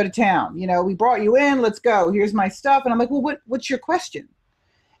want you to go to town. We brought you in, let's go. Here's my stuff. And I'm like, well, what's your question?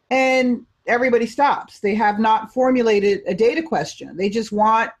 And everybody stops. They have not formulated a data question. They just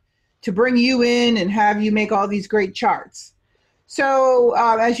want to bring you in and have you make all these great charts. So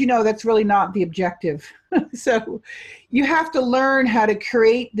as you know, that's really not the objective. So you have to learn how to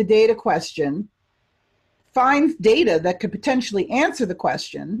create the data question, find data that could potentially answer the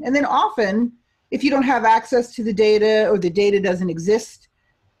question. And then often, if you don't have access to the data or the data doesn't exist,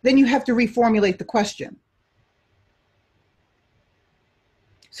 then you have to reformulate the question.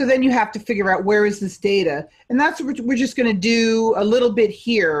 So then you have to figure out where is this data. And that's what we're just going to do a little bit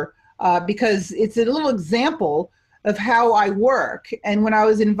here because it's a little example of how I work. And when I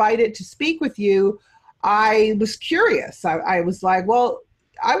was invited to speak with you, I was curious. I was like, well,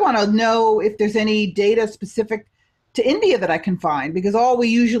 I want to know if there's any data specific to India that I can find, because all we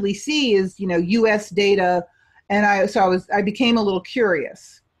usually see is, US data. And I became a little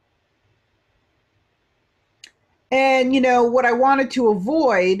curious. And, what I wanted to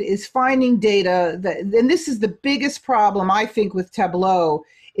avoid is finding data and this is the biggest problem I think with Tableau,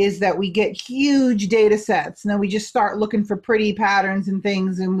 is that we get huge data sets and then we just start looking for pretty patterns and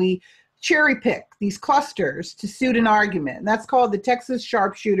things and we cherry pick these clusters to suit an argument. And that's called the Texas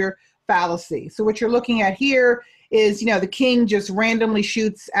sharpshooter fallacy. So what you're looking at here is, the king just randomly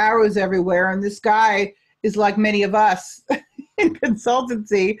shoots arrows everywhere. And this guy is like many of us in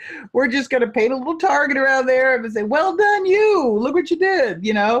consultancy. We're just going to paint a little target around there and say, well done, you, look what you did,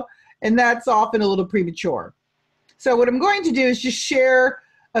 and that's often a little premature. So what I'm going to do is just share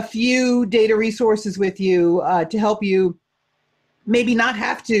a few data resources with you to help you maybe not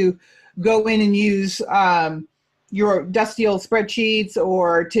have to go in and use your dusty old spreadsheets,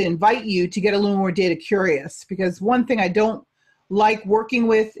 or to invite you to get a little more data curious. Because one thing I don't like working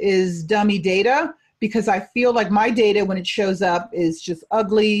with is dummy data, because I feel like my data, when it shows up, is just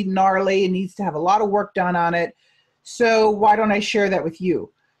ugly, gnarly, and needs to have a lot of work done on it. So why don't I share that with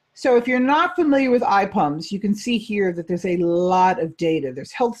you? So if you're not familiar with IPUMS, you can see here that there's a lot of data.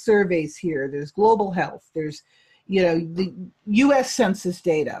 There's health surveys here. There's global health. There's, the US Census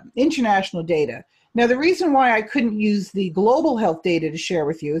data, international data. Now, the reason why I couldn't use the global health data to share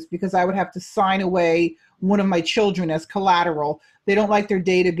with you is because I would have to sign away one of my children as collateral. They don't like their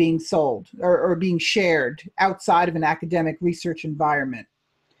data being sold or being shared outside of an academic research environment.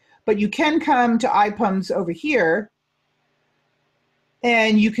 But you can come to IPUMS over here,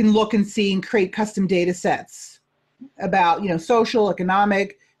 and you can look and see and create custom data sets about, social,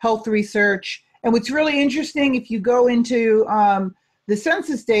 economic, health research. And what's really interesting, if you go into the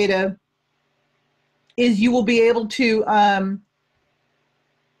census data, is you will be able to, let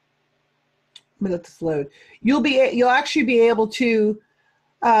me let this load. You'll actually be able to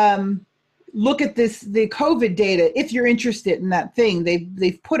look at the COVID data if you're interested in that thing.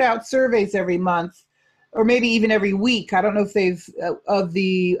 They've put out surveys every month or maybe even every week. I don't know if they've, of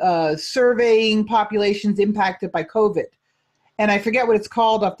the surveying populations impacted by COVID. And I forget what it's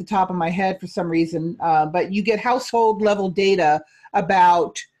called off the top of my head for some reason, but you get household level data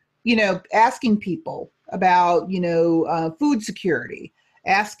about, asking people about, food security,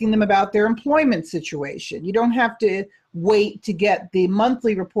 asking them about their employment situation. You don't have to wait to get the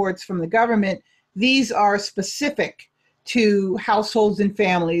monthly reports from the government. These are specific to households and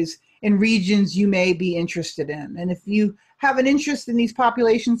families in regions you may be interested in. And if you have an interest in these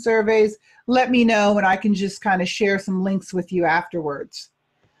population surveys, let me know and I can just kind of share some links with you afterwards.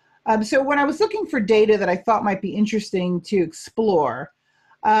 So when I was looking for data that I thought might be interesting to explore,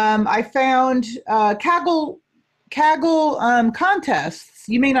 I found Kaggle contests.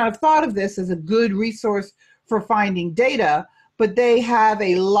 You may not have thought of this as a good resource for finding data, but they have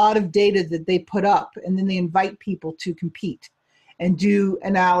a lot of data that they put up, and then they invite people to compete and do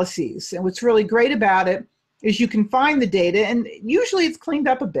analyses. And what's really great about it is you can find the data, and usually it's cleaned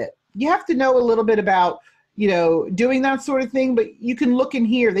up a bit. You have to know a little bit about, doing that sort of thing, but you can look in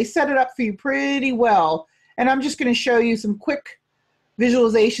here. They set it up for you pretty well. And I'm just going to show you some quick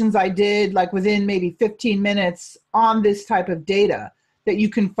visualizations I did, like within maybe 15 minutes on this type of data that you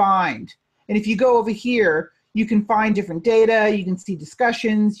can find. And if you go over here, you can find different data, you can see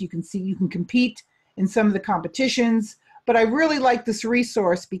discussions, you can compete in some of the competitions. But I really like this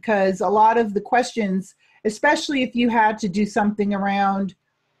resource because a lot of the questions, especially if you had to do something around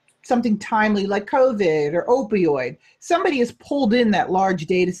something timely like COVID or opioid, somebody has pulled in that large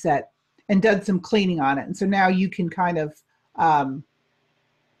data set and done some cleaning on it. And so now you can kind of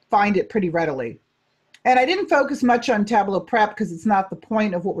find it pretty readily. And I didn't focus much on Tableau Prep because it's not the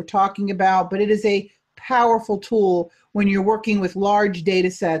point of what we're talking about, but it is a powerful tool when you're working with large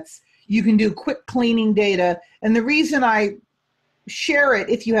data sets. You can do quick cleaning data. And the reason I share it,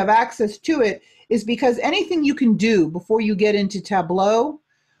 if you have access to it, is because anything you can do before you get into Tableau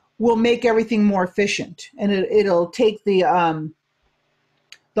will make everything more efficient. And it'll take the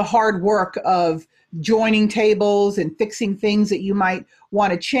hard work of joining tables and fixing things that you might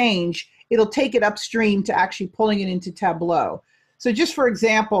want to change. It'll take it upstream to actually pulling it into Tableau. So just for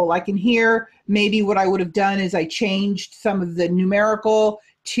example, like in here, maybe what I would have done is I changed some of the numerical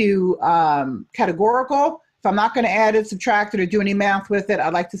to categorical. If I'm not going to add it, subtract it, or do any math with it,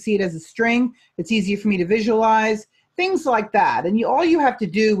 I'd like to see it as a string. It's easier for me to visualize, things like that. And all you have to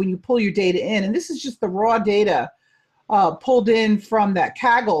do when you pull your data in, and this is just the raw data pulled in from that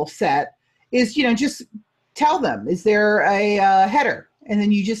Kaggle set, is, just tell them, is there a header? And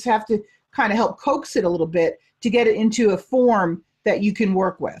then you just have to kind of help coax it a little bit to get it into a form that you can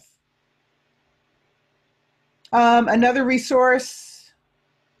work with. Another resource,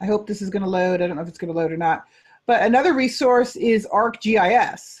 I hope this is going to load. I don't know if it's going to load or not. But another resource is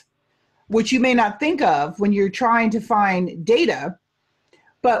ArcGIS, which you may not think of when you're trying to find data.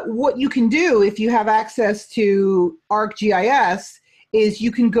 But what you can do if you have access to ArcGIS is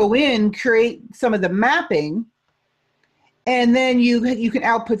you can go in, create some of the mapping, and then you can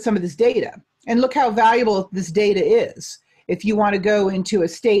output some of this data. And look how valuable this data is. If you want to go into a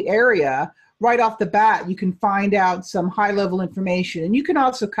state area, right off the bat, you can find out some high-level information. And you can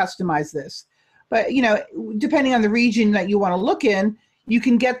also customize this. But, depending on the region that you want to look in, you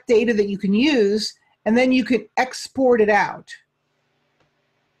can get data that you can use, and then you can export it out.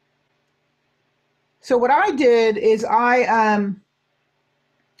 So what I did is I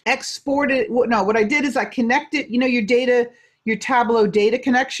exported, what I did is I connected, your data, your Tableau data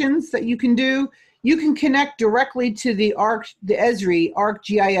connections that you can do. You can connect directly to the Esri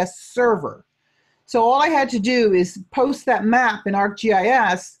ArcGIS server. So all I had to do is post that map in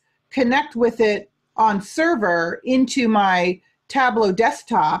ArcGIS, connect with it on server into my Tableau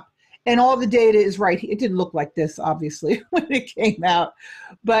desktop, and all the data is right here. It didn't look like this, obviously, when it came out.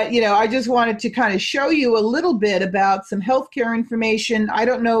 But, I just wanted to kind of show you a little bit about some healthcare information. I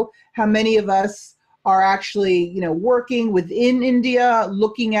don't know how many of us are actually, working within India,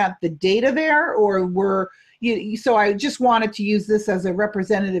 looking at the data there, or so I just wanted to use this as a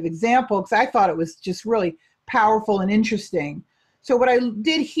representative example because I thought it was just really powerful and interesting. So what I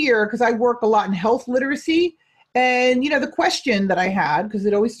did here, because I work a lot in health literacy, and, the question that I had, because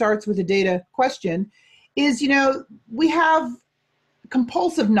it always starts with a data question, is, we have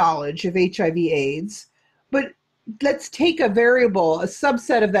compulsive knowledge of HIV/AIDS, but let's take a variable, a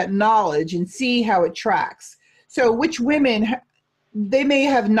subset of that knowledge, and see how it tracks. So which women, they may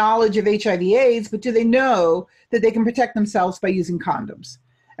have knowledge of HIV/AIDS, but do they know that they can protect themselves by using condoms?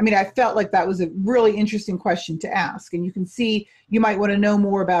 I mean, I felt like that was a really interesting question to ask. And you can see, you might want to know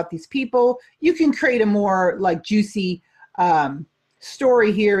more about these people. You can create a more juicy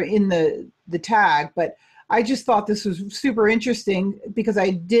story here in the tag, but I just thought this was super interesting because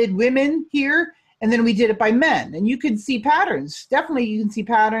I did women here, and then we did it by men, and you can see patterns. Definitely, you can see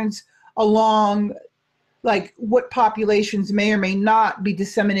patterns along like what populations may or may not be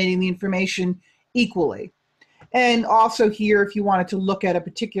disseminating the information equally. And also here, if you wanted to look at a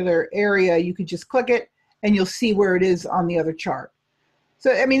particular area, you could just click it and you'll see where it is on the other chart.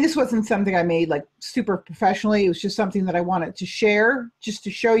 So, I mean, this wasn't something I made like super professionally. It was just something that I wanted to share just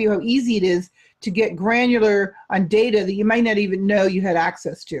to show you how easy it is to get granular on data that you might not even know you had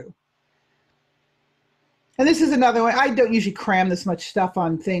access to. And this is another one. I don't usually cram this much stuff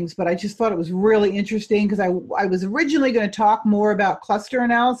on things, but I just thought it was really interesting because I was originally going to talk more about cluster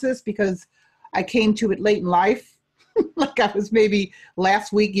analysis because I came to it late in life, like I was maybe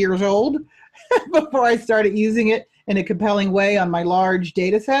last week years old before I started using it in a compelling way on my large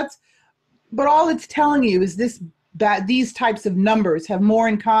data sets. But all it's telling you is that these types of numbers have more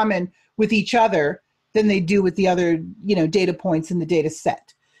in common with each other than they do with the other, data points in the data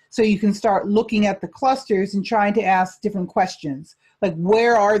set. So you can start looking at the clusters and trying to ask different questions, like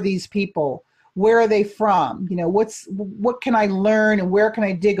where are these people? Where are they from? What can I learn and where can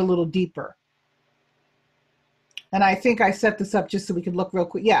I dig a little deeper? And I think I set this up just so we could look real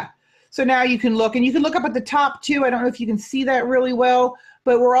quick. Yeah. So now you can look, and you can look up at the top too. I don't know if you can see that really well,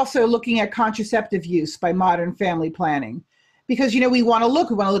 but we're also looking at contraceptive use by modern family planning. Because, we want to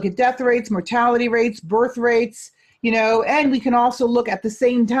look at death rates, mortality rates, birth rates, and we can also look at the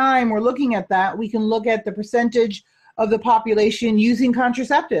same time we're looking at that, we can look at the percentage of the population using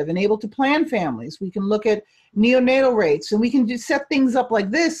contraceptive and able to plan families. We can look at neonatal rates, and we can just set things up like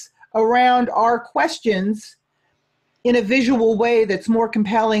this around our questions in a visual way that's more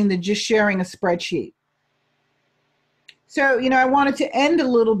compelling than just sharing a spreadsheet. So, I wanted to end a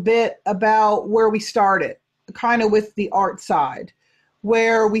little bit about where we started, kind of with the art side,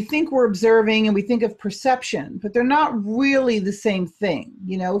 where we think we're observing and we think of perception, but they're not really the same thing.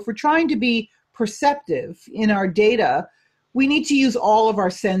 If we're trying to be perceptive in our data, we need to use all of our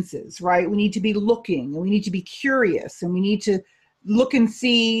senses, right? We need to be looking, and we need to be curious, and we need to look and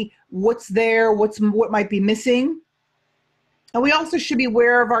see what's there, what might be missing. And we also should be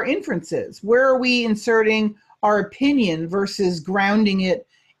aware of our inferences. Where are we inserting our opinion versus grounding it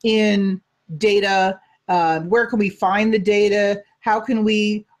in data? Where can we find the data? How can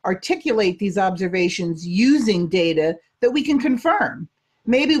we articulate these observations using data that we can confirm?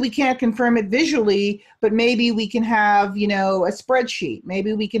 Maybe we can't confirm it visually, but maybe we can have, a spreadsheet.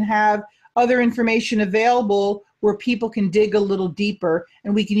 Maybe we can have other information available where people can dig a little deeper,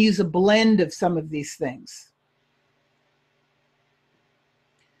 and we can use a blend of some of these things.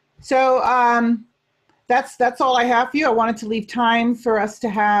 So that's all I have for you. I wanted to leave time for us to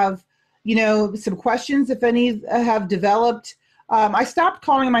have, some questions, if any have developed. I stopped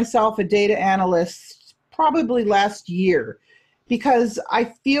calling myself a data analyst probably last year because I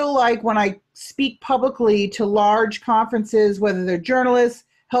feel like when I speak publicly to large conferences, whether they're journalists,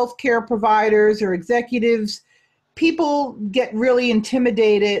 healthcare providers, or executives, people get really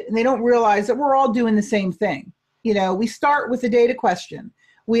intimidated and they don't realize that we're all doing the same thing. We start with a data question.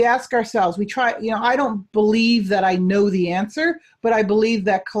 We ask ourselves, we try, I don't believe that I know the answer, but I believe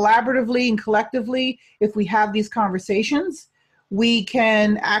that collaboratively and collectively, if we have these conversations, we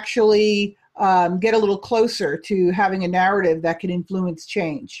can actually get a little closer to having a narrative that can influence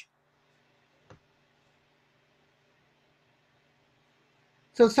change.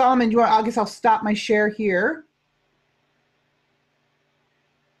 So Solomon, I guess I'll stop my share here.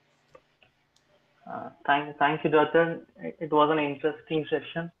 Thank you, Doctor. It was an interesting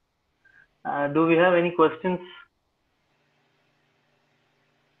session. Do we have any questions?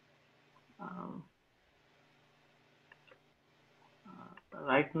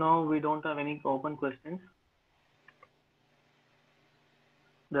 Right now, we don't have any open questions.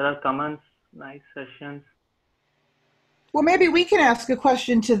 There are comments, nice sessions. Well, maybe we can ask a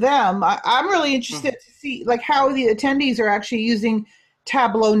question to them. I'm really interested to see how the attendees are actually using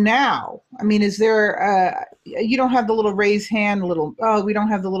Tableau now. I mean, is there, you don't have the little raise hand we don't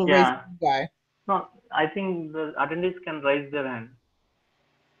have the little raise hand guy. No, I think the attendees can raise their hand.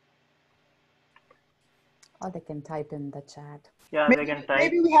 Or they can type in the chat. Yeah, they can type.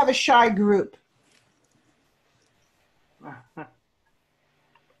 Maybe we have a shy group.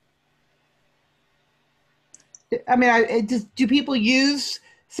 I mean, do people use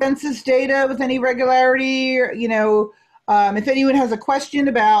census data with any regularity? Or, if anyone has a question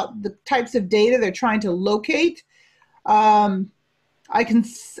about the types of data they're trying to locate, I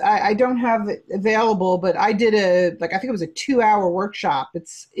don't have it available, but I did I think it was a 2-hour workshop.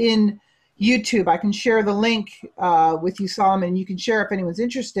 It's in, YouTube. I can share the link with you, Solomon. You can share if anyone's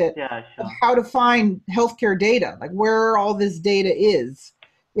interested. Yeah, Of sure. how to find healthcare data, like where all this data is,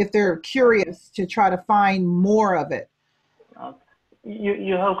 if they're curious to try to find more of it.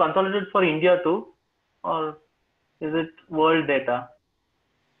 You have consolidated for India too, or is it world data?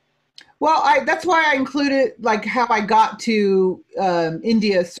 Well, that's why I included like how I got to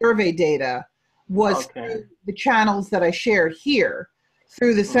India survey data was through the channels that I shared here,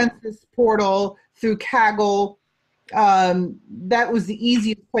 through the census portal, through Kaggle. That was the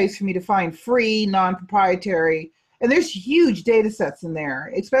easiest place for me to find free, non-proprietary, and there's huge data sets in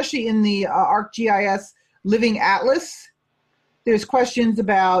there, especially in the ArcGIS Living Atlas. There's questions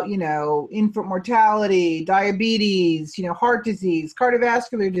about, infant mortality, diabetes, heart disease,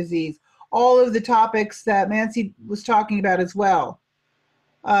 cardiovascular disease, all of the topics that Mansi was talking about as well.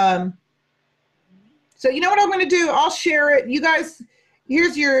 So you know what I'm going to do? I'll share it. You guys,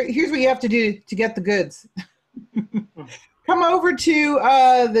 here's what you have to do to get the goods. Come over to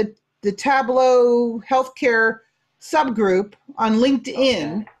the Tableau healthcare subgroup on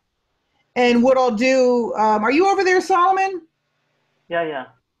LinkedIn. Okay. And what I'll do, are you over there, Solomon? Yeah.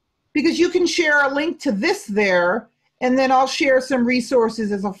 Because you can share a link to this there, and then I'll share some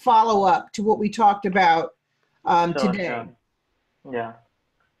resources as a follow-up to what we talked about today. Sure. Yeah.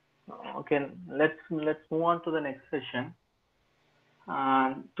 Okay, let's move on to the next session.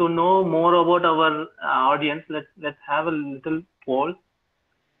 To know more about our audience, let's have a little poll.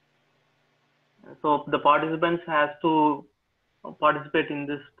 So the participants has to participate in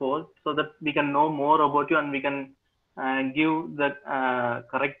this poll so that we can know more about you and we can give the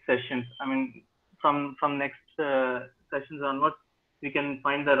correct sessions. I mean, from next sessions onwards, we can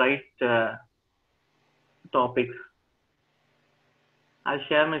find the right topics. I'll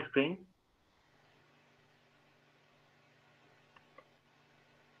share my screen.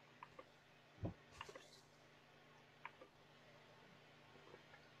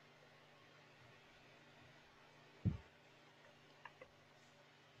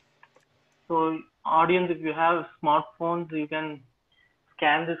 So audience, if you have smartphones, you can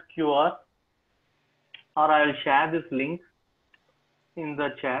scan this QR, or I'll share this link in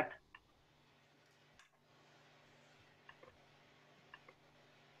the chat.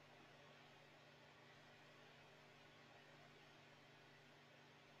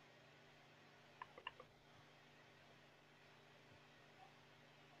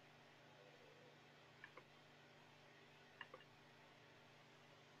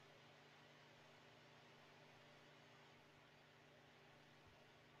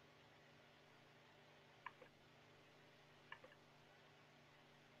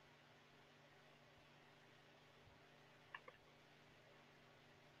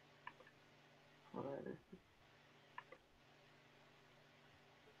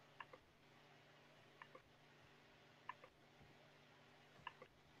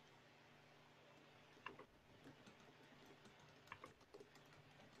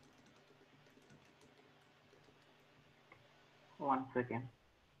 One second.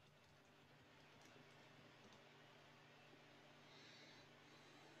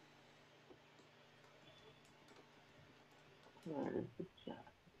 Where is the chat?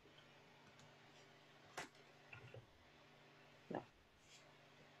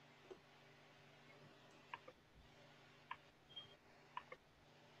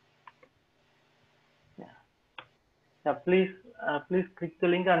 Yeah. Please click the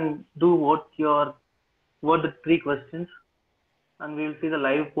link and do what the 3 questions, and we will see the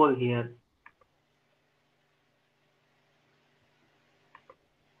live poll here.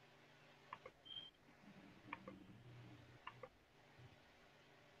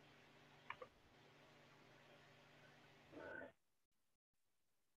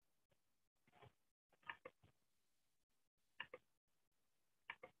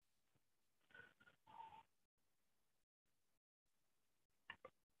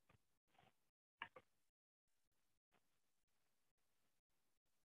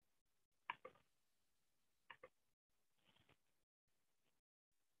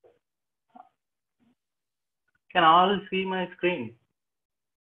 Can all see my screen?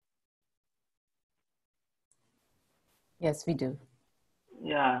 Yes, we do.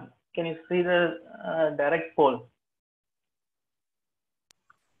 Yeah. Can you see the direct poll?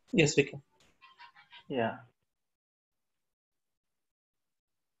 Yes, we can. Yeah.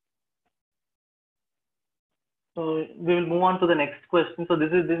 So we will move on to the next question. So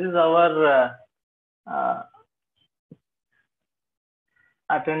this is our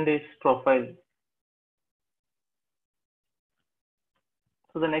attendees profile.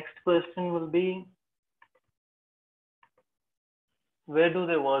 So the next question will be, where do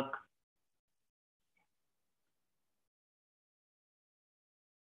they work?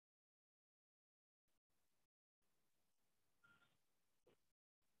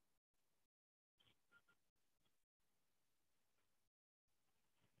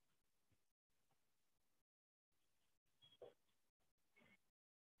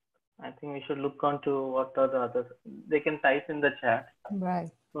 I think we should look on to what are the others. They can type in the chat.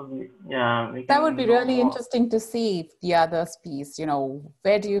 Right. So we That can would be know really more. interesting to see the others piece, you know,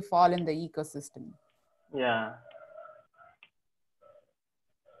 where do you fall in the ecosystem? Yeah.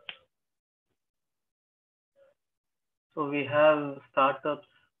 So we have startups,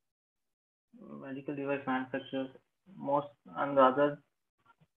 medical device manufacturers, most, and the other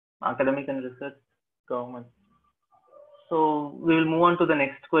academic and research, government. So we will move on to the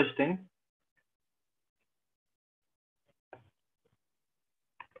next question.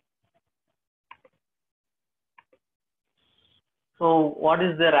 So what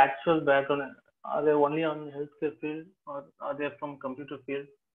is their actual background? Are they only on healthcare field, or are they from computer field?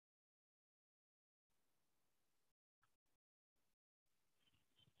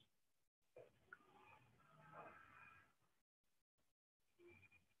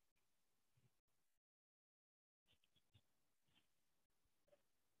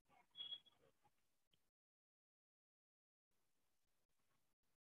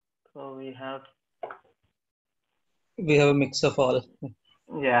 So we have a mix of all.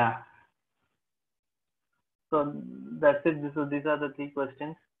 Yeah. So that's it. These are the 3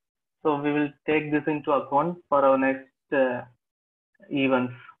 questions. So we will take this into account for our next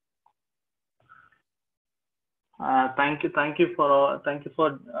events. Thank you for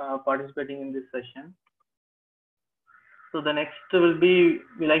participating in this session. So the next will be,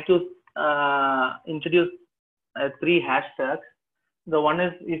 we like to introduce 3 hashtags. The one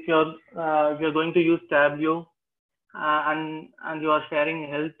is, if you're going to use Tableau and you are sharing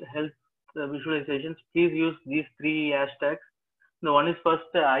health visualizations, please use these 3 hashtags. The one is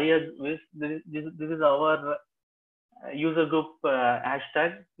first IADWIS. This is our user group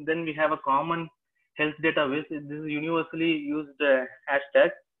hashtag. Then we have a common health data WIS. This is universally used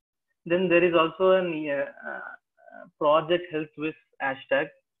hashtag. Then there is also an project health WIS hashtag,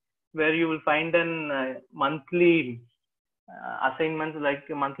 where you will find an monthly assignments, like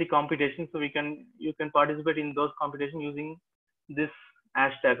a monthly competition. So you can participate in those competitions using this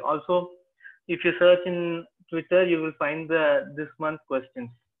hashtag. Also, if you search in Twitter, you will find this month's questions.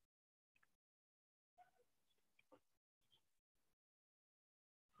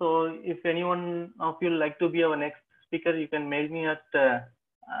 So if anyone of you like to be our next speaker, you can mail me at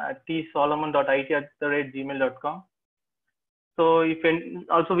tsolomon.it@gmail.com. So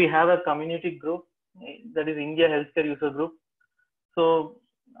also we have a community group, that is India Healthcare User Group. So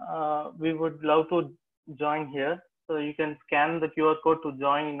we would love to join here. So you can scan the QR code to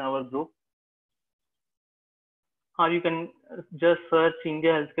join in our group, or you can just search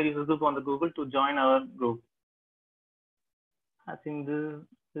India Healthcare User Group on the Google to join our group. I think this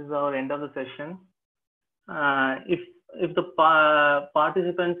is our end of the session. If the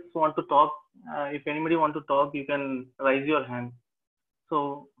participants want to talk, if anybody want to talk, you can raise your hand.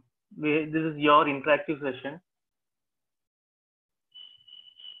 So this is your interactive session.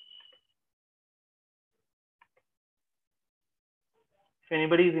 If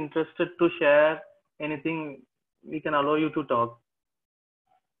anybody is interested to share anything, we can allow you to talk.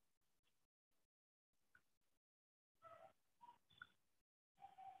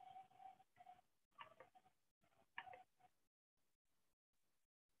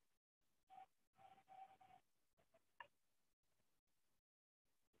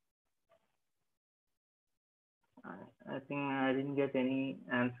 I think I didn't get any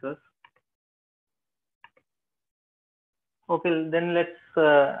answers. Okay, then let's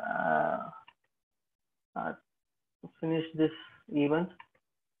finish this event.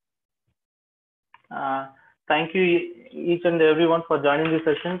 Thank you each and everyone for joining this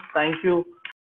session. Thank you